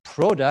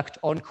product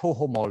on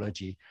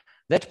cohomology.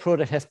 That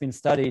product has been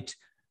studied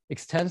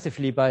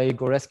extensively by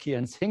Goreski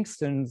and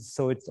Hingston,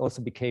 so it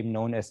also became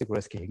known as the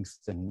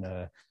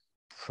Goreski-Hingston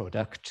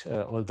product,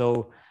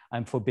 although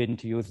I'm forbidden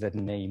to use that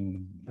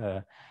name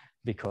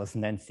because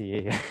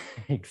Nancy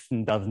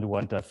Hingston doesn't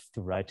want us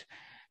to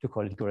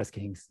call it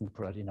Goreski-Hingston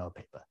product in our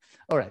paper.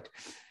 All right,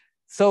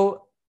 so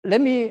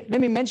let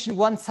me mention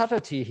one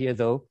subtlety here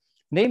though,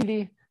 namely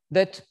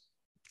that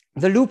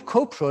the loop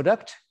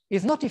coproduct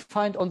is not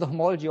defined on the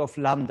homology of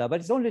lambda,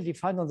 but it's only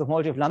defined on the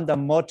homology of lambda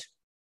mod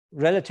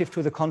relative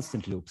to the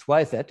constant loops.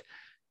 Why is that?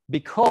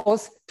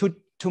 Because to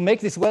to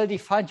make this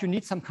well-defined, you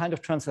need some kind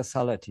of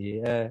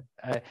transversality.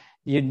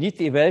 You need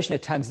the evaluation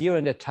at time 0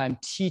 and at time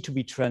t to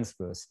be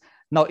transverse.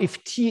 Now,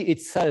 if t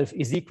itself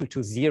is equal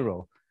to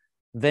 0,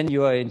 then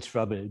you are in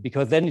trouble,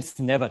 because then it's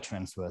never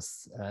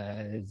transverse.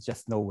 It's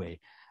just no way.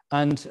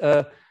 And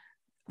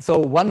so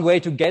one way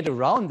to get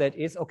around that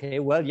is, okay,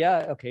 well,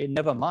 yeah, okay,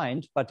 never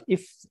mind. But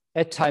if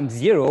at time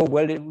 0,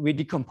 well, we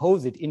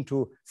decompose it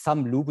into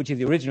some loop, which is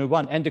the original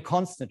one, and a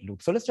constant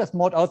loop. So let's just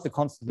mod out the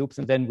constant loops,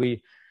 and then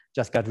we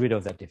just got rid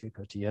of that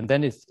difficulty. And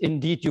then it's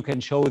indeed, you can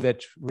show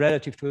that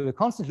relative to the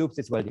constant loops,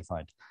 it's well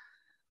defined.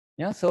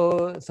 Yeah,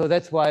 so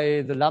that's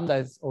why the lambda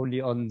is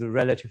only on the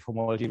relative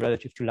homology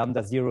relative to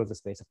lambda 0, the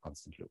space of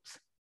constant loops.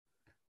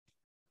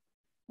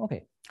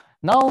 Okay,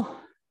 now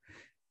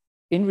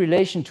in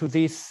relation to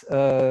this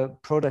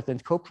product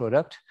and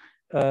co-product,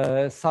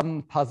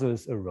 some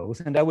puzzles arose,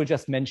 and I will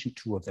just mention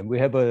 2 of them. We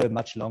have a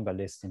much longer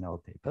list in our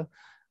paper.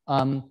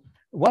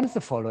 One is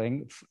the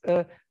following.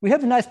 We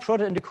have a nice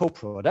product and a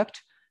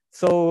co-product.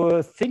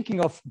 So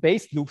thinking of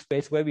base loop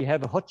space where we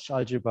have a Hopf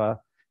algebra,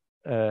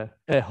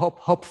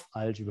 Hopf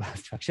algebra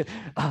structure.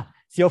 Ah,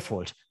 it's your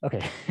fault.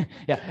 Okay,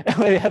 yeah,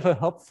 where we have a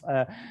Hopf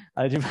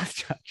algebra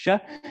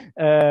structure,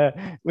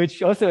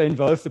 which also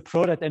involves the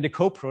product and the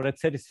co-product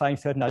satisfying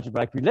certain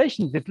algebraic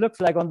relations. It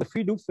looks like on the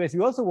free loop space, we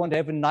also want to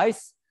have a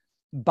nice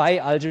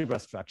bi-algebra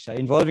structure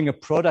involving a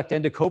product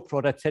and a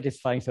co-product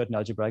satisfying certain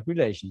algebraic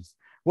relations.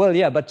 Well,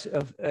 yeah, but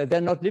they're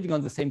not living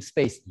on the same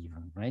space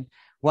even, right?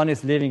 One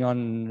is living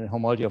on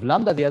homology of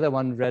lambda, the other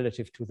one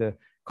relative to the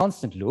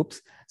constant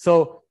loops.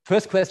 So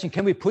first question,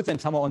 can we put them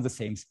somewhere on the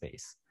same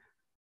space?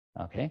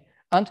 Okay,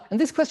 and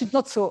this question is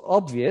not so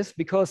obvious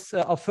because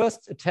our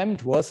first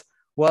attempt was,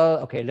 well,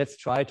 okay, let's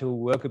try to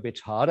work a bit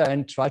harder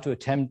and try to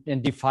attempt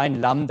and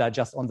define lambda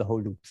just on the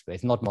whole loop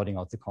space, not modding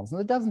out the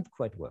constant. It doesn't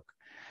quite work.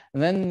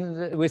 And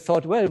then we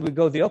thought, well, we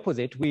go the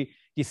opposite. We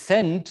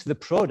descend the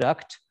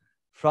product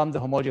from the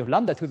homology of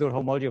lambda to the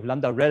homology of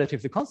lambda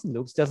relative to constant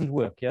loops. Doesn't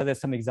work. Yeah, there's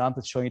some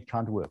examples showing it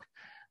can't work.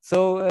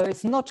 So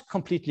it's not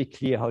completely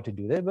clear how to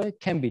do that, but it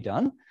can be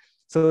done.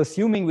 So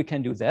assuming we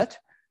can do that,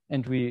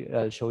 and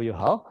we'll show you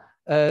how,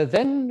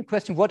 then the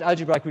question, what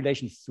algebraic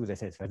relations do they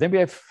satisfy? Then we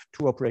have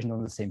 2 operations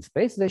on the same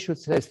space. They should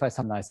satisfy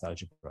some nice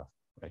algebra,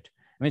 right?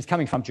 I mean, it's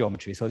coming from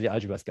geometry, so the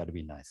algebra's got to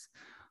be nice.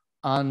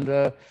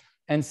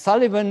 And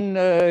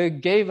Sullivan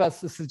gave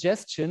us a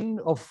suggestion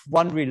of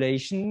one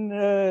relation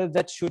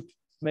that should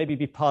maybe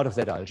be part of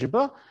that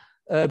algebra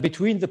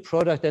between the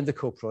product and the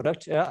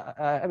co-product.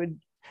 I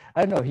mean,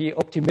 I don't know, he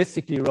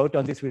optimistically wrote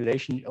down this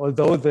relation,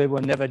 although they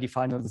were never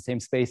defined on the same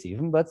space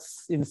even, but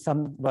in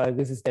some, well,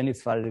 this is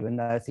Dennis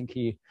Sullivan, I think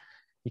he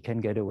can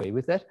get away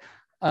with that.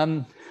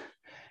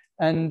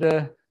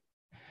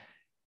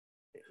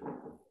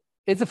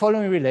 It's the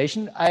following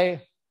relation.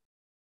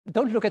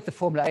 Don't look at the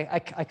formula.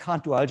 I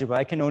can't do algebra.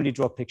 I can only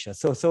draw pictures.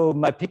 So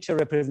my picture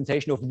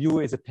representation of mu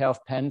is a pair of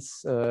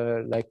pants,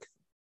 like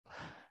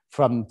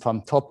from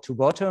top to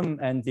bottom,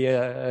 and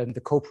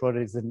the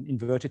co-product is an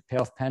inverted pair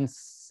of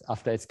pants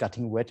after it's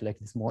getting wet, like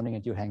this morning,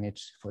 and you hang it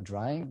for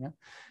drying. Yeah?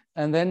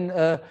 And then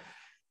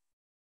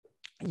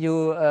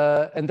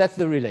and that's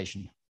the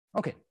relation.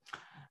 Okay,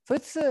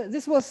 so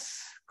this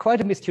was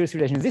quite a mysterious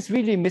relation. This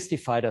really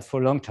mystified us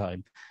for a long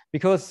time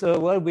because,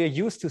 well, we're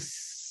used to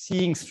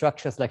seeing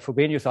structures like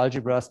Frobenius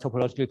algebras,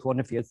 topological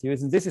quantum field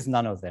theories, and this is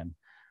none of them.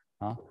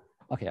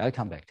 Okay, I'll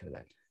come back to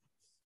that.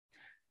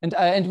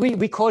 And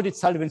we called it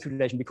Sullivan's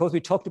relation because we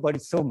talked about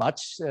it so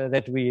much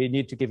that we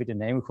need to give it a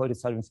name. We called it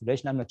Sullivan's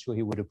relation. I'm not sure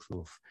he would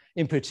approve,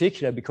 in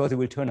particular because it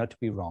will turn out to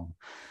be wrong.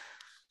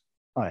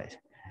 All right.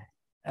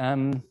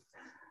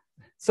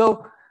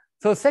 So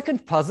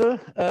second puzzle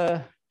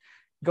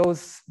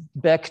goes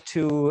back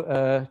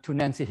to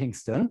Nancy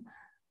Hingston,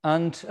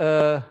 and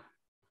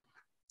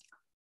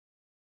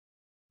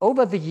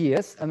over the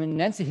years, I mean,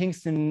 Nancy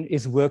Hingston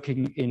is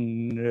working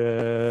in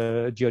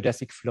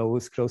geodesic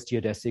flows, closed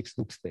geodesics,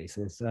 loop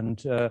spaces.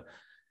 And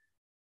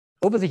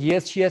over the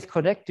years, she has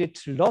connected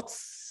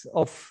lots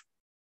of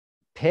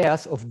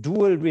pairs of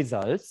dual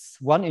results,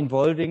 one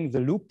involving the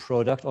loop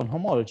product on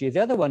homology,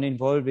 the other one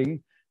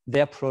involving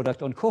their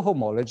product on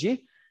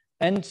cohomology.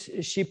 And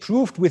she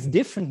proved with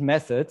different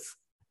methods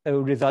a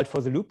result for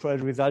the loop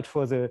product, a result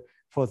for the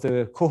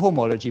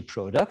cohomology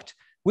product,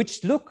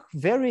 which look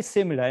very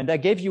similar. And I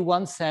gave you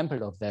one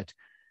sample of that.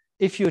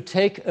 If you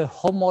take a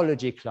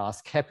homology class,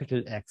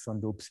 capital X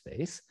on loop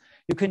space,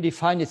 you can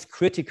define its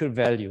critical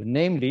value.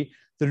 Namely,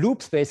 the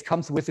loop space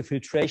comes with a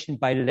filtration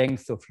by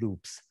length of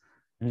loops.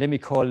 And let me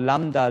call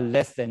lambda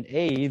less than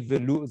A,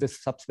 the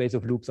subspace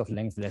of loops of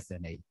length less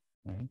than A.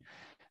 Right?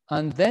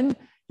 And then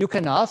you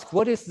can ask,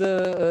 what is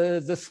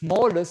the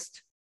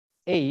smallest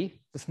A,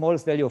 the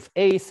smallest value of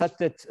A, such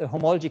that a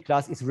homology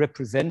class is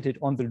represented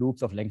on the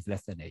loops of length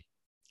less than A?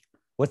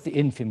 What's the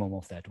infimum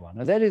of that one?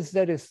 And that is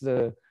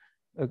a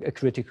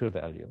critical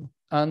value.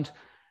 And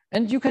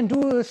you can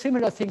do a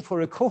similar thing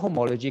for a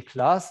cohomology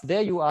class.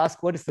 There you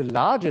ask, what is the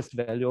largest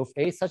value of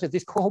A, such that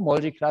this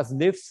cohomology class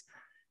lives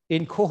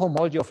in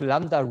cohomology of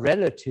lambda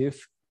relative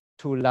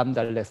to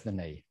lambda less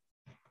than A.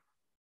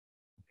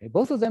 Okay,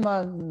 both of them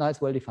are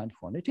nice, well-defined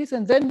quantities.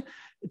 And then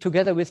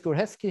together with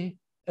Gorhesky,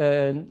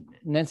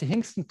 Nancy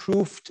Hingston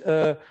proved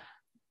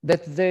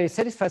that they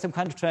satisfy some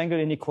kind of triangle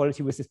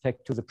inequality with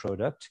respect to the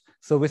product.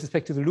 So with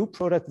respect to the loop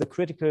product, the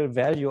critical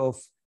value of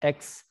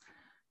x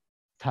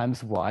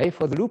times y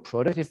for the loop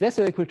product is less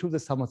or equal to the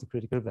sum of the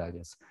critical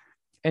values.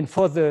 And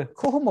for the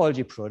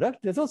cohomology product,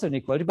 there's also an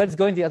inequality, but it's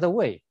going the other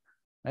way.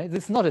 Right?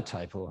 This is not a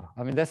typo.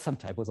 I mean, there's some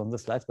typos on the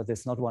slides, but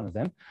there's not one of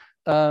them.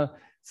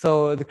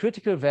 So the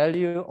critical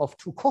value of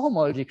two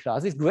cohomology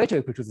classes is greater or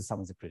equal to the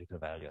sum of the critical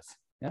values.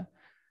 Yeah.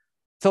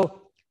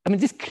 So, I mean,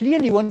 this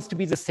clearly wants to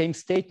be the same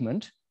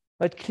statement,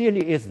 but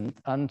clearly isn't.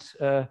 And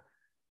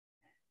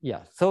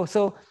yeah,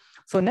 so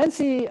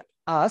Nancy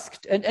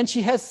asked, and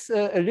she has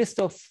a list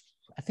of,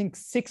 I think,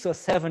 6 or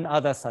 7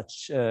 other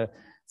such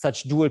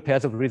dual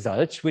pairs of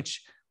results,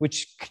 which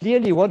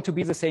clearly want to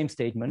be the same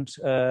statement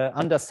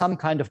under some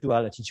kind of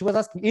duality. She was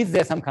asking, is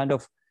there some kind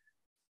of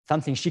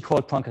something she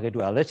called Poincare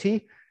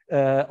duality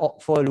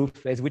for a loop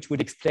space, which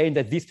would explain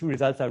that these two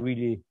results are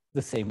really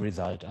the same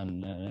result,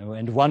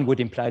 and one would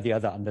imply the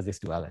other under this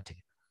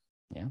duality.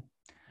 Yeah.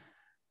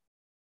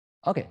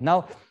 Okay.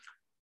 Now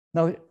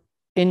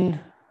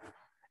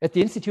at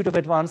the Institute of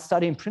Advanced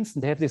Study in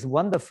Princeton, they have this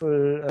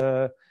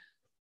wonderful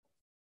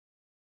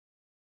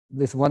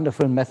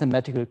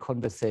mathematical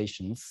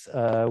conversations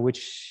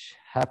which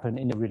happen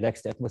in a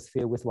relaxed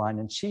atmosphere with wine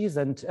and cheese,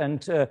 and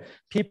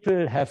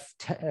people have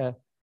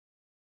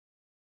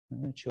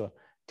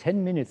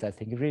 10 minutes, I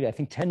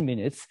think 10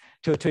 minutes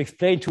to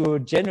explain to a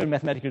general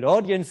mathematical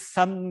audience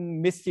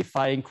some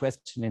mystifying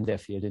question in their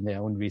field, in their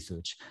own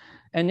research.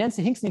 And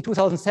Nancy Hingston in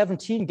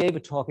 2017 gave a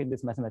talk in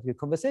these mathematical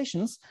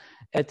conversations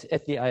at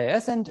the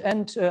IIS,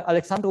 and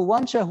Alexandru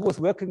Oancea, who was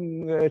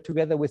working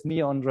together with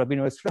me on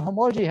Rabinowitz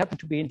homology,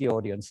 happened to be in the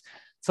audience.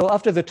 So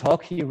after the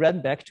talk, he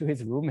ran back to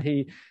his room,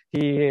 he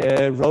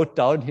wrote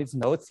down his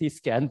notes, he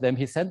scanned them,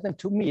 he sent them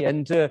to me,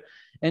 and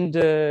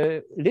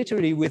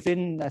literally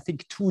within, I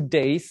think, 2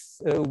 days,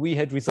 we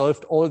had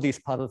resolved all these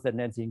puzzles that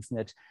Nancy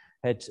Hingston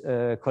had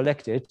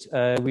collected.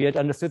 We had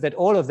understood that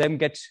all of them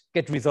get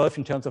resolved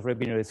in terms of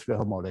Rabinowitz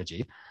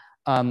homology.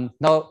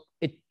 Now,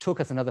 it took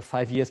us another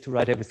 5 years to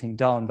write everything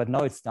down, but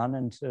now it's done,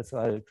 and so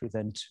I'll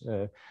present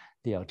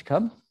the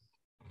outcome.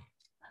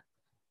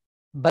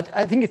 But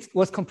I think it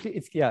was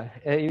complete.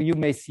 You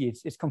may see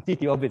it's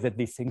completely obvious that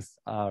these things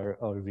are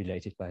all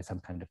related by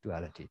some kind of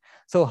duality.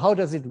 So how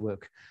does it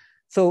work?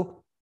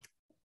 So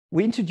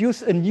we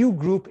introduce a new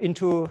group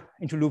into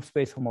loop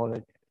space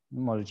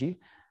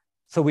homology.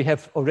 So we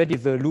have already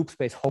the loop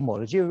space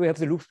homology, we have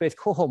the loop space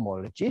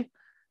cohomology,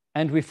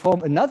 and we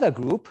form another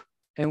group,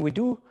 and we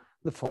do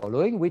the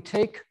following. We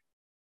take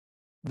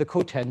the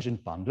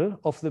cotangent bundle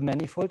of the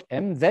manifold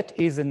M. That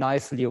is a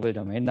nice Liouville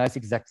domain, nice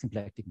exact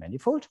symplectic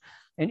manifold.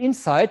 And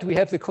inside we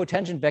have the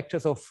cotangent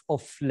vectors of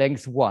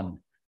length 1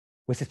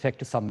 with respect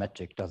to some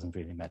metric, doesn't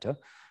really matter.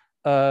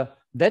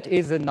 That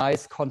is a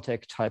nice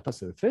contact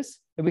hypersurface,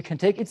 and we can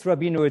take its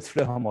Rabinowitz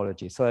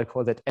homology. So I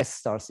call that S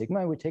star sigma,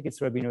 and we take its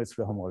Rabinowitz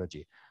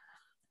homology.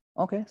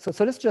 Okay, so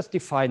let's just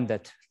define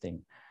that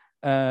thing.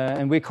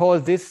 And we call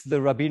this the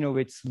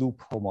Rabinowitz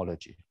loop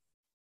homology.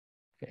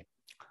 Okay.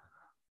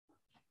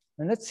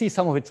 And let's see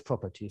some of its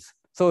properties.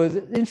 So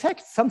in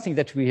fact, something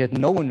that we had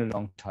known a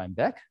long time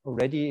back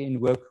already in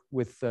work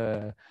with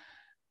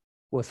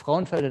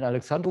Frauenfeld and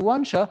Alexandru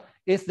Oancea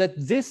is that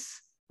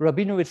this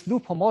Rabinowitz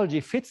loop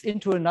homology fits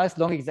into a nice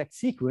long exact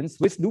sequence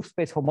with loop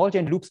space homology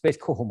and loop space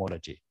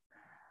cohomology.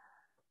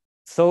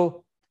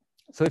 So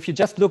if you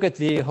just look at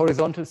the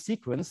horizontal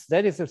sequence,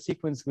 that is a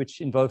sequence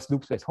which involves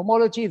loop space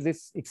homology,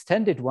 this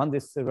extended one,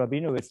 this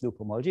Rabinowitz loop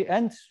homology,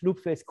 and loop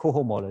space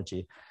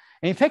cohomology.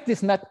 And in fact,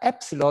 this map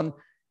epsilon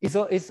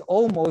is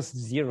almost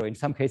 0, in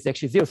some cases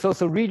actually 0.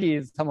 So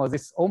really somehow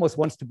this almost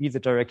wants to be the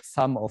direct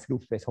sum of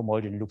loop space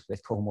homology and loop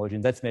space cohomology,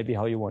 and that's maybe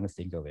how you want to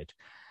think of it.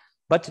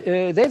 But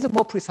there's a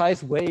more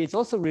precise way. It's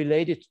also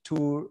related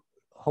to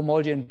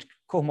homology and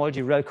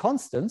cohomology rel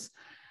constants.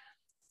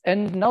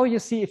 And now you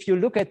see, if you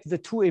look at the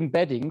two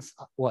embeddings,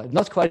 well,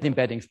 not quite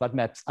embeddings, but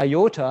maps,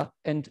 iota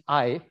and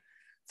I.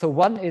 So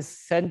one is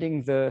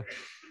sending the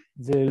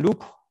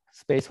loop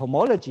space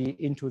homology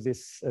into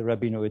this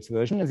Rabinowitz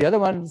version, and the other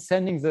one is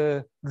sending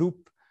the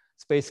loop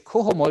space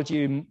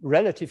cohomology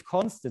relative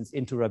constants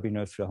into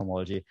Rabinowitz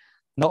homology.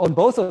 Now, on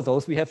both of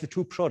those, we have the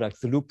two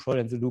products, the loop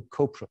product and the loop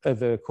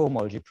the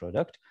cohomology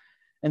product.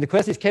 And the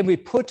question is, can we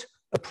put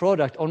a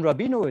product on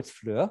Rabinowitz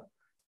Fleur,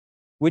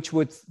 which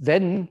would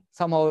then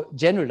somehow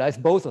generalize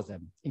both of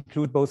them,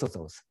 include both of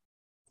those?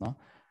 No?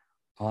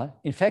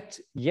 In fact,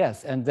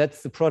 yes, and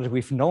that's the product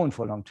we've known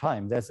for a long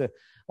time. There's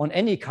on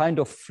any kind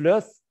of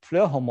Fleur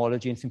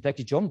homology in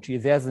symplectic geometry,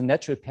 there's a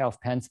natural pair of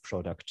pans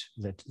product.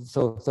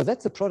 So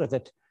that's a product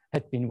that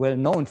had been well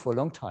known for a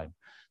long time.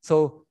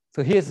 So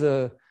here's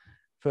the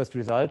first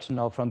result.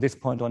 Now, from this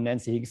point on,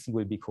 Nancy Hingston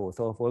will be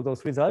co-author of all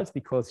those results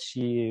because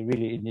she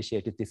really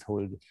initiated this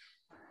whole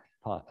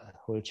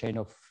chain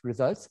of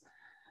results.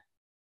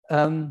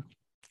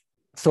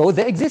 So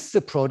there exists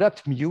a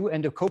product mu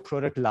and a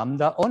co-product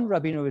lambda on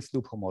Rabinowitz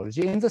loop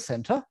homology in the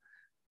center.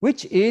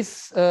 which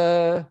is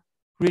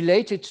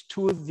related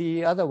to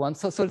the other one.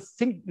 So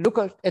look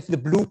at the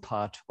blue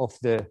part of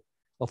the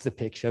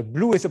picture.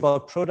 Blue is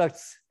about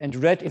products and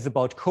red is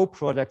about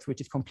co-products,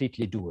 which is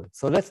completely dual.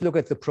 So let's look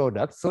at the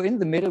product. So in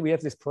the middle, we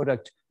have this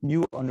product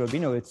mu on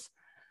Rabinowitz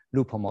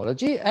loop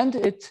homology, and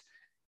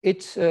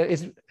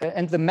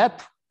and the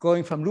map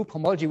going from loop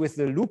homology with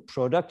the loop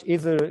product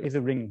is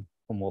a ring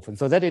homomorphism.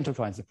 So that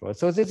intertwines the product.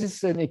 So this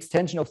is an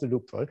extension of the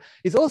loop product.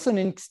 It's also an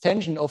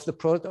extension of the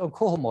product on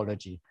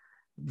cohomology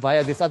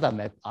via this other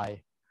map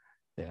I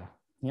there.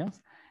 Yes,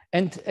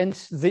 and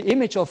the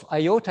image of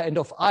iota and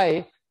of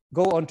I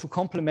go on to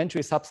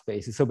complementary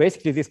subspaces. So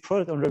basically, this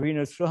product on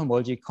Rabinowitz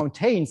homology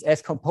contains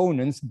as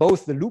components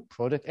both the loop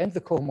product and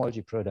the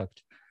cohomology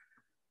product.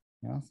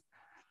 Yes.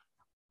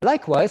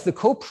 Likewise, the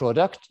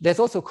coproduct, there's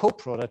also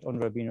coproduct on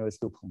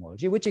Rabinowitz loop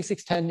homology, which is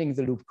extending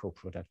the loop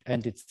coproduct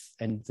and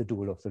the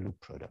dual of the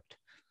loop product.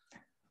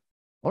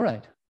 All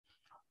right.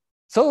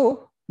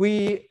 So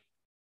we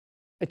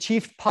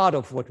achieved part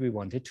of what we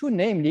wanted to,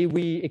 namely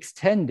we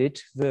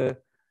extended the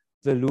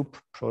loop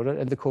product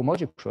and the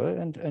cohomology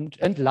product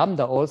and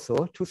lambda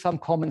also to some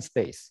common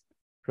space,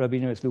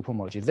 Rabinowitz loop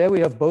homology. There we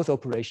have both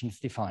operations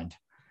defined.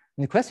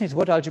 And the question is,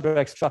 what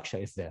algebraic structure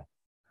is there?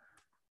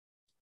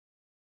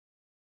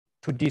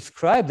 To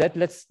describe that,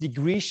 let's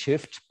degree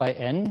shift by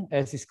n,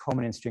 as is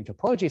common in string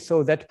topology.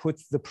 So that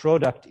puts the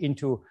product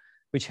into,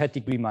 which had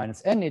degree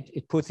minus n,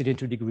 it puts it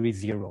into degree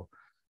 0.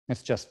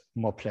 It's just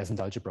more pleasant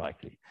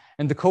algebraically.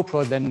 And the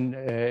coproduct then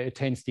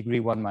attains degree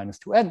 1 minus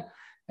 2n.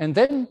 And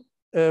then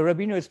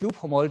Rabinowitz loop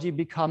homology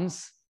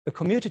becomes a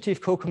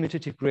commutative,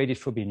 co-commutative graded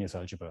Frobenius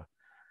algebra.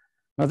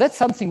 Now that's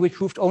something we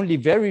proved only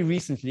very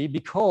recently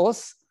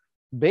because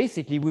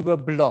basically we were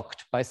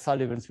blocked by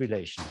Sullivan's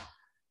relation.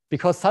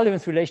 Because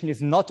Sullivan's relation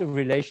is not a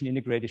relation in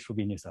a graded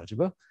Frobenius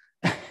algebra.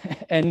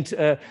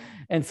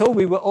 and so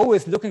we were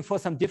always looking for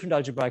some different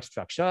algebraic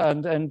structure.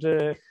 And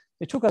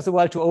it took us a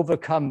while to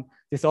overcome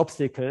this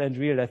obstacle and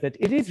realize that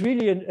it is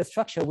really a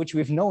structure which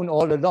we've known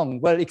all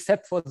along, well,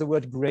 except for the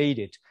word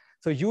graded.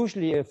 So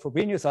usually a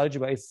Frobenius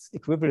algebra is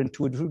equivalent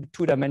to a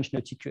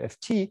two-dimensional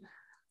TQFT.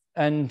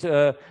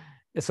 And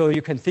so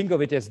you can think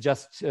of it as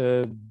just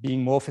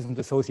being morphisms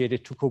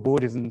associated to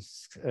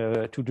cobordisms,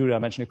 to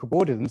two-dimensional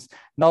cobordisms.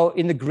 Now,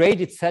 in the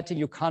graded setting,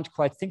 you can't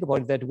quite think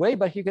about it that way,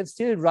 but you can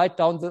still write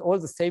down all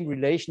the same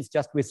relations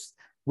just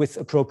with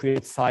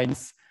appropriate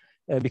signs.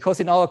 Because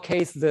in our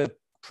case, the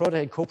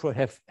product and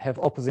coproduct have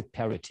opposite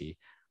parity,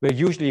 where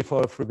usually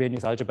for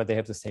Frobenius algebra, they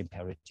have the same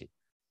parity.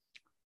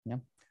 Yeah,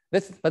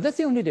 but that's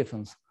the only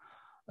difference.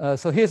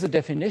 So here's the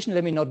definition.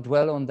 Let me not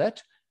dwell on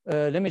that.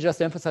 Let me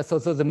just emphasize, so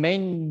the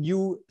main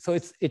new, so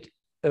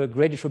a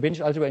graded Frobenius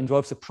algebra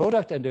involves a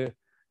product and a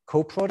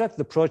coproduct.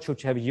 The product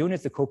should have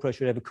units, the coproduct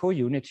should have a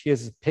co-unit.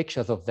 Here's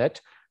pictures of that.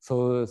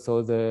 So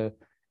the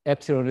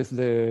epsilon is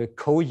the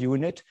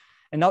co-unit.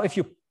 And now if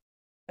you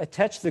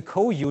attach the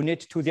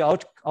co-unit to the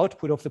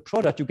output of the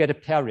product, you get a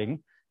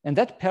pairing. And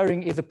that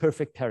pairing is a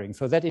perfect pairing.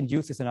 So that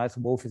induces an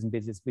isomorphism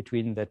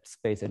between that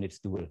space and its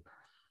dual.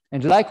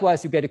 And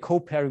likewise, you get a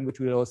co-pairing, which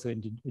will also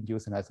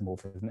induce an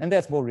isomorphism. And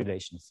there's more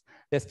relations.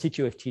 There's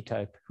TQFT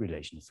type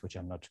relations, which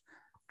I'm not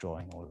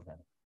drawing all of them.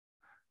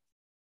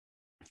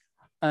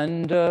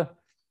 And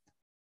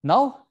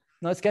now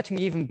it's getting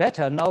even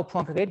better. Now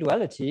Poincare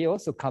duality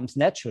also comes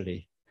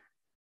naturally.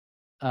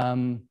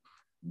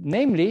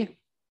 Namely,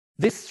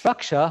 this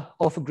structure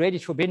of a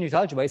graded Frobenius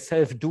algebra is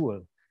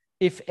self-dual.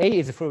 If A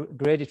is a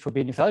graded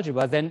Frobenius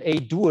algebra, then A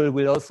dual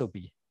will also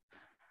be.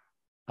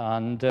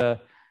 And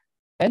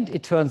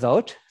it turns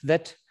out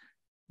that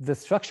the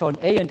structure on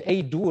A and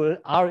A dual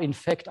are in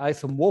fact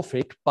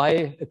isomorphic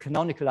by a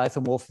canonical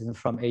isomorphism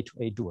from A to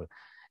A dual.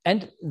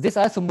 And this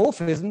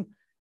isomorphism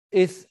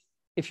is,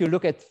 if you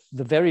look at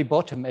the very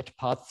bottom at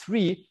part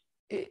 3,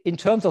 in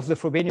terms of the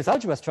Frobenius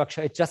algebra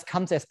structure, it just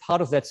comes as part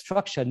of that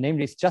structure,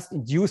 namely it's just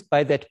induced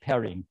by that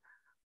pairing,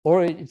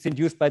 or it's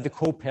induced by the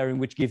co-pairing,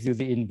 which gives you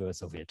the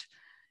inverse of it.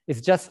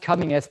 It's just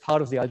coming as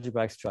part of the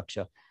algebraic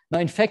structure. Now,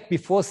 in fact,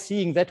 before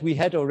seeing that, we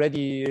had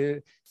already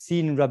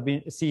seen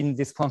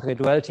this Poincare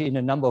duality in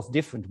a number of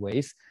different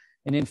ways.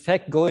 And in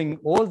fact, going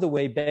all the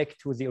way back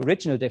to the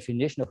original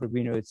definition of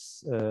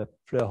Rabinowitz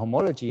Fleur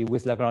homology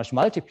with Lagrange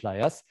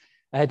multipliers,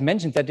 I had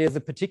mentioned that there's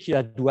a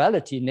particular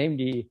duality,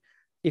 namely,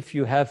 if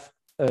you have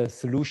a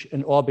solution,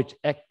 an orbit,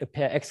 a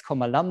pair x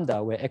comma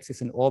lambda, where x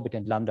is an orbit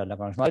and lambda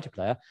Lagrange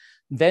multiplier,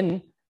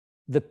 then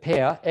the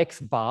pair x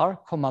bar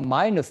comma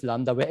minus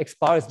lambda, where x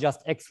bar is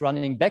just x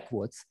running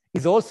backwards,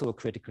 is also a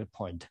critical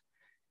point.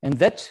 And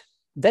that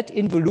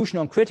involution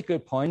on critical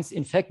points,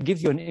 in fact,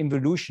 gives you an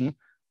involution,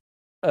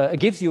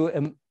 gives you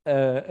an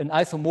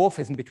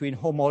isomorphism between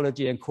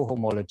homology and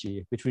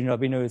cohomology, between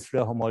Rabinowitz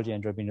Fleur homology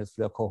and Rabinowitz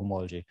Fleur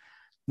cohomology.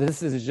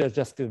 This is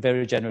just a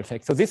very general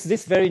fact. So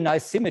this very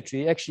nice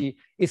symmetry actually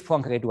is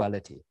Poincare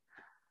duality.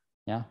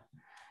 Yeah.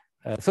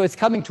 So it's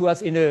coming to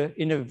us in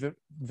a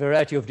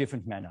variety of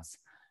different manners.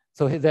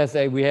 So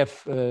we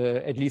have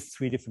at least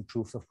 3 different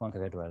proofs of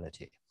Poincare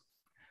duality.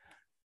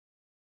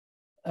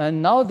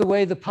 And now the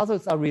way the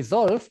puzzles are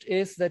resolved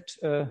is that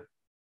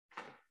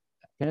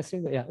can I say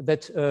that? Yeah,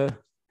 that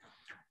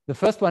the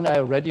first one I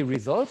already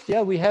resolved.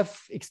 Yeah, we have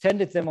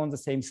extended them on the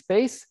same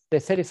space. They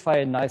satisfy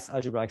a nice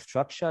algebraic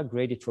structure,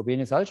 graded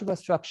Frobenius algebra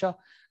structure.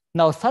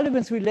 Now,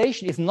 Sullivan's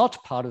relation is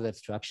not part of that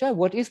structure.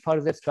 What is part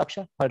of that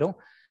structure? Pardon,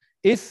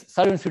 is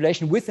Sullivan's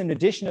relation with an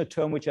additional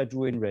term which I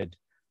drew in red.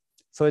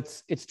 So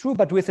it's true,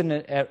 but with an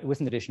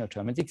additional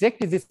term. It's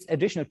exactly this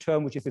additional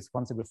term which is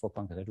responsible for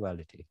Poincare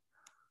duality.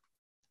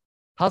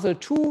 Puzzle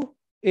 2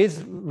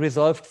 is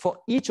resolved for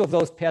each of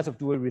those pairs of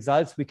dual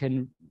results. We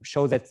can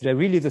show that they're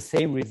really the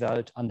same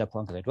result under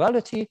Poincare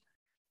duality.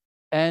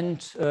 And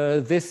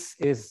this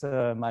is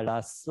my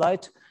last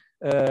slide.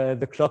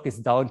 The clock is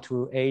down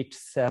to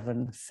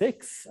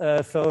 8:76.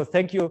 So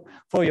thank you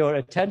for your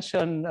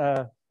attention.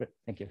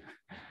 Thank you.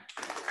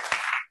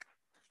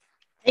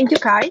 Thank you,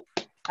 Kai.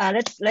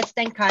 Let's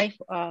thank Kai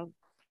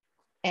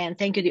and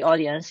thank you, the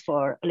audience,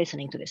 for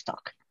listening to this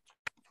talk.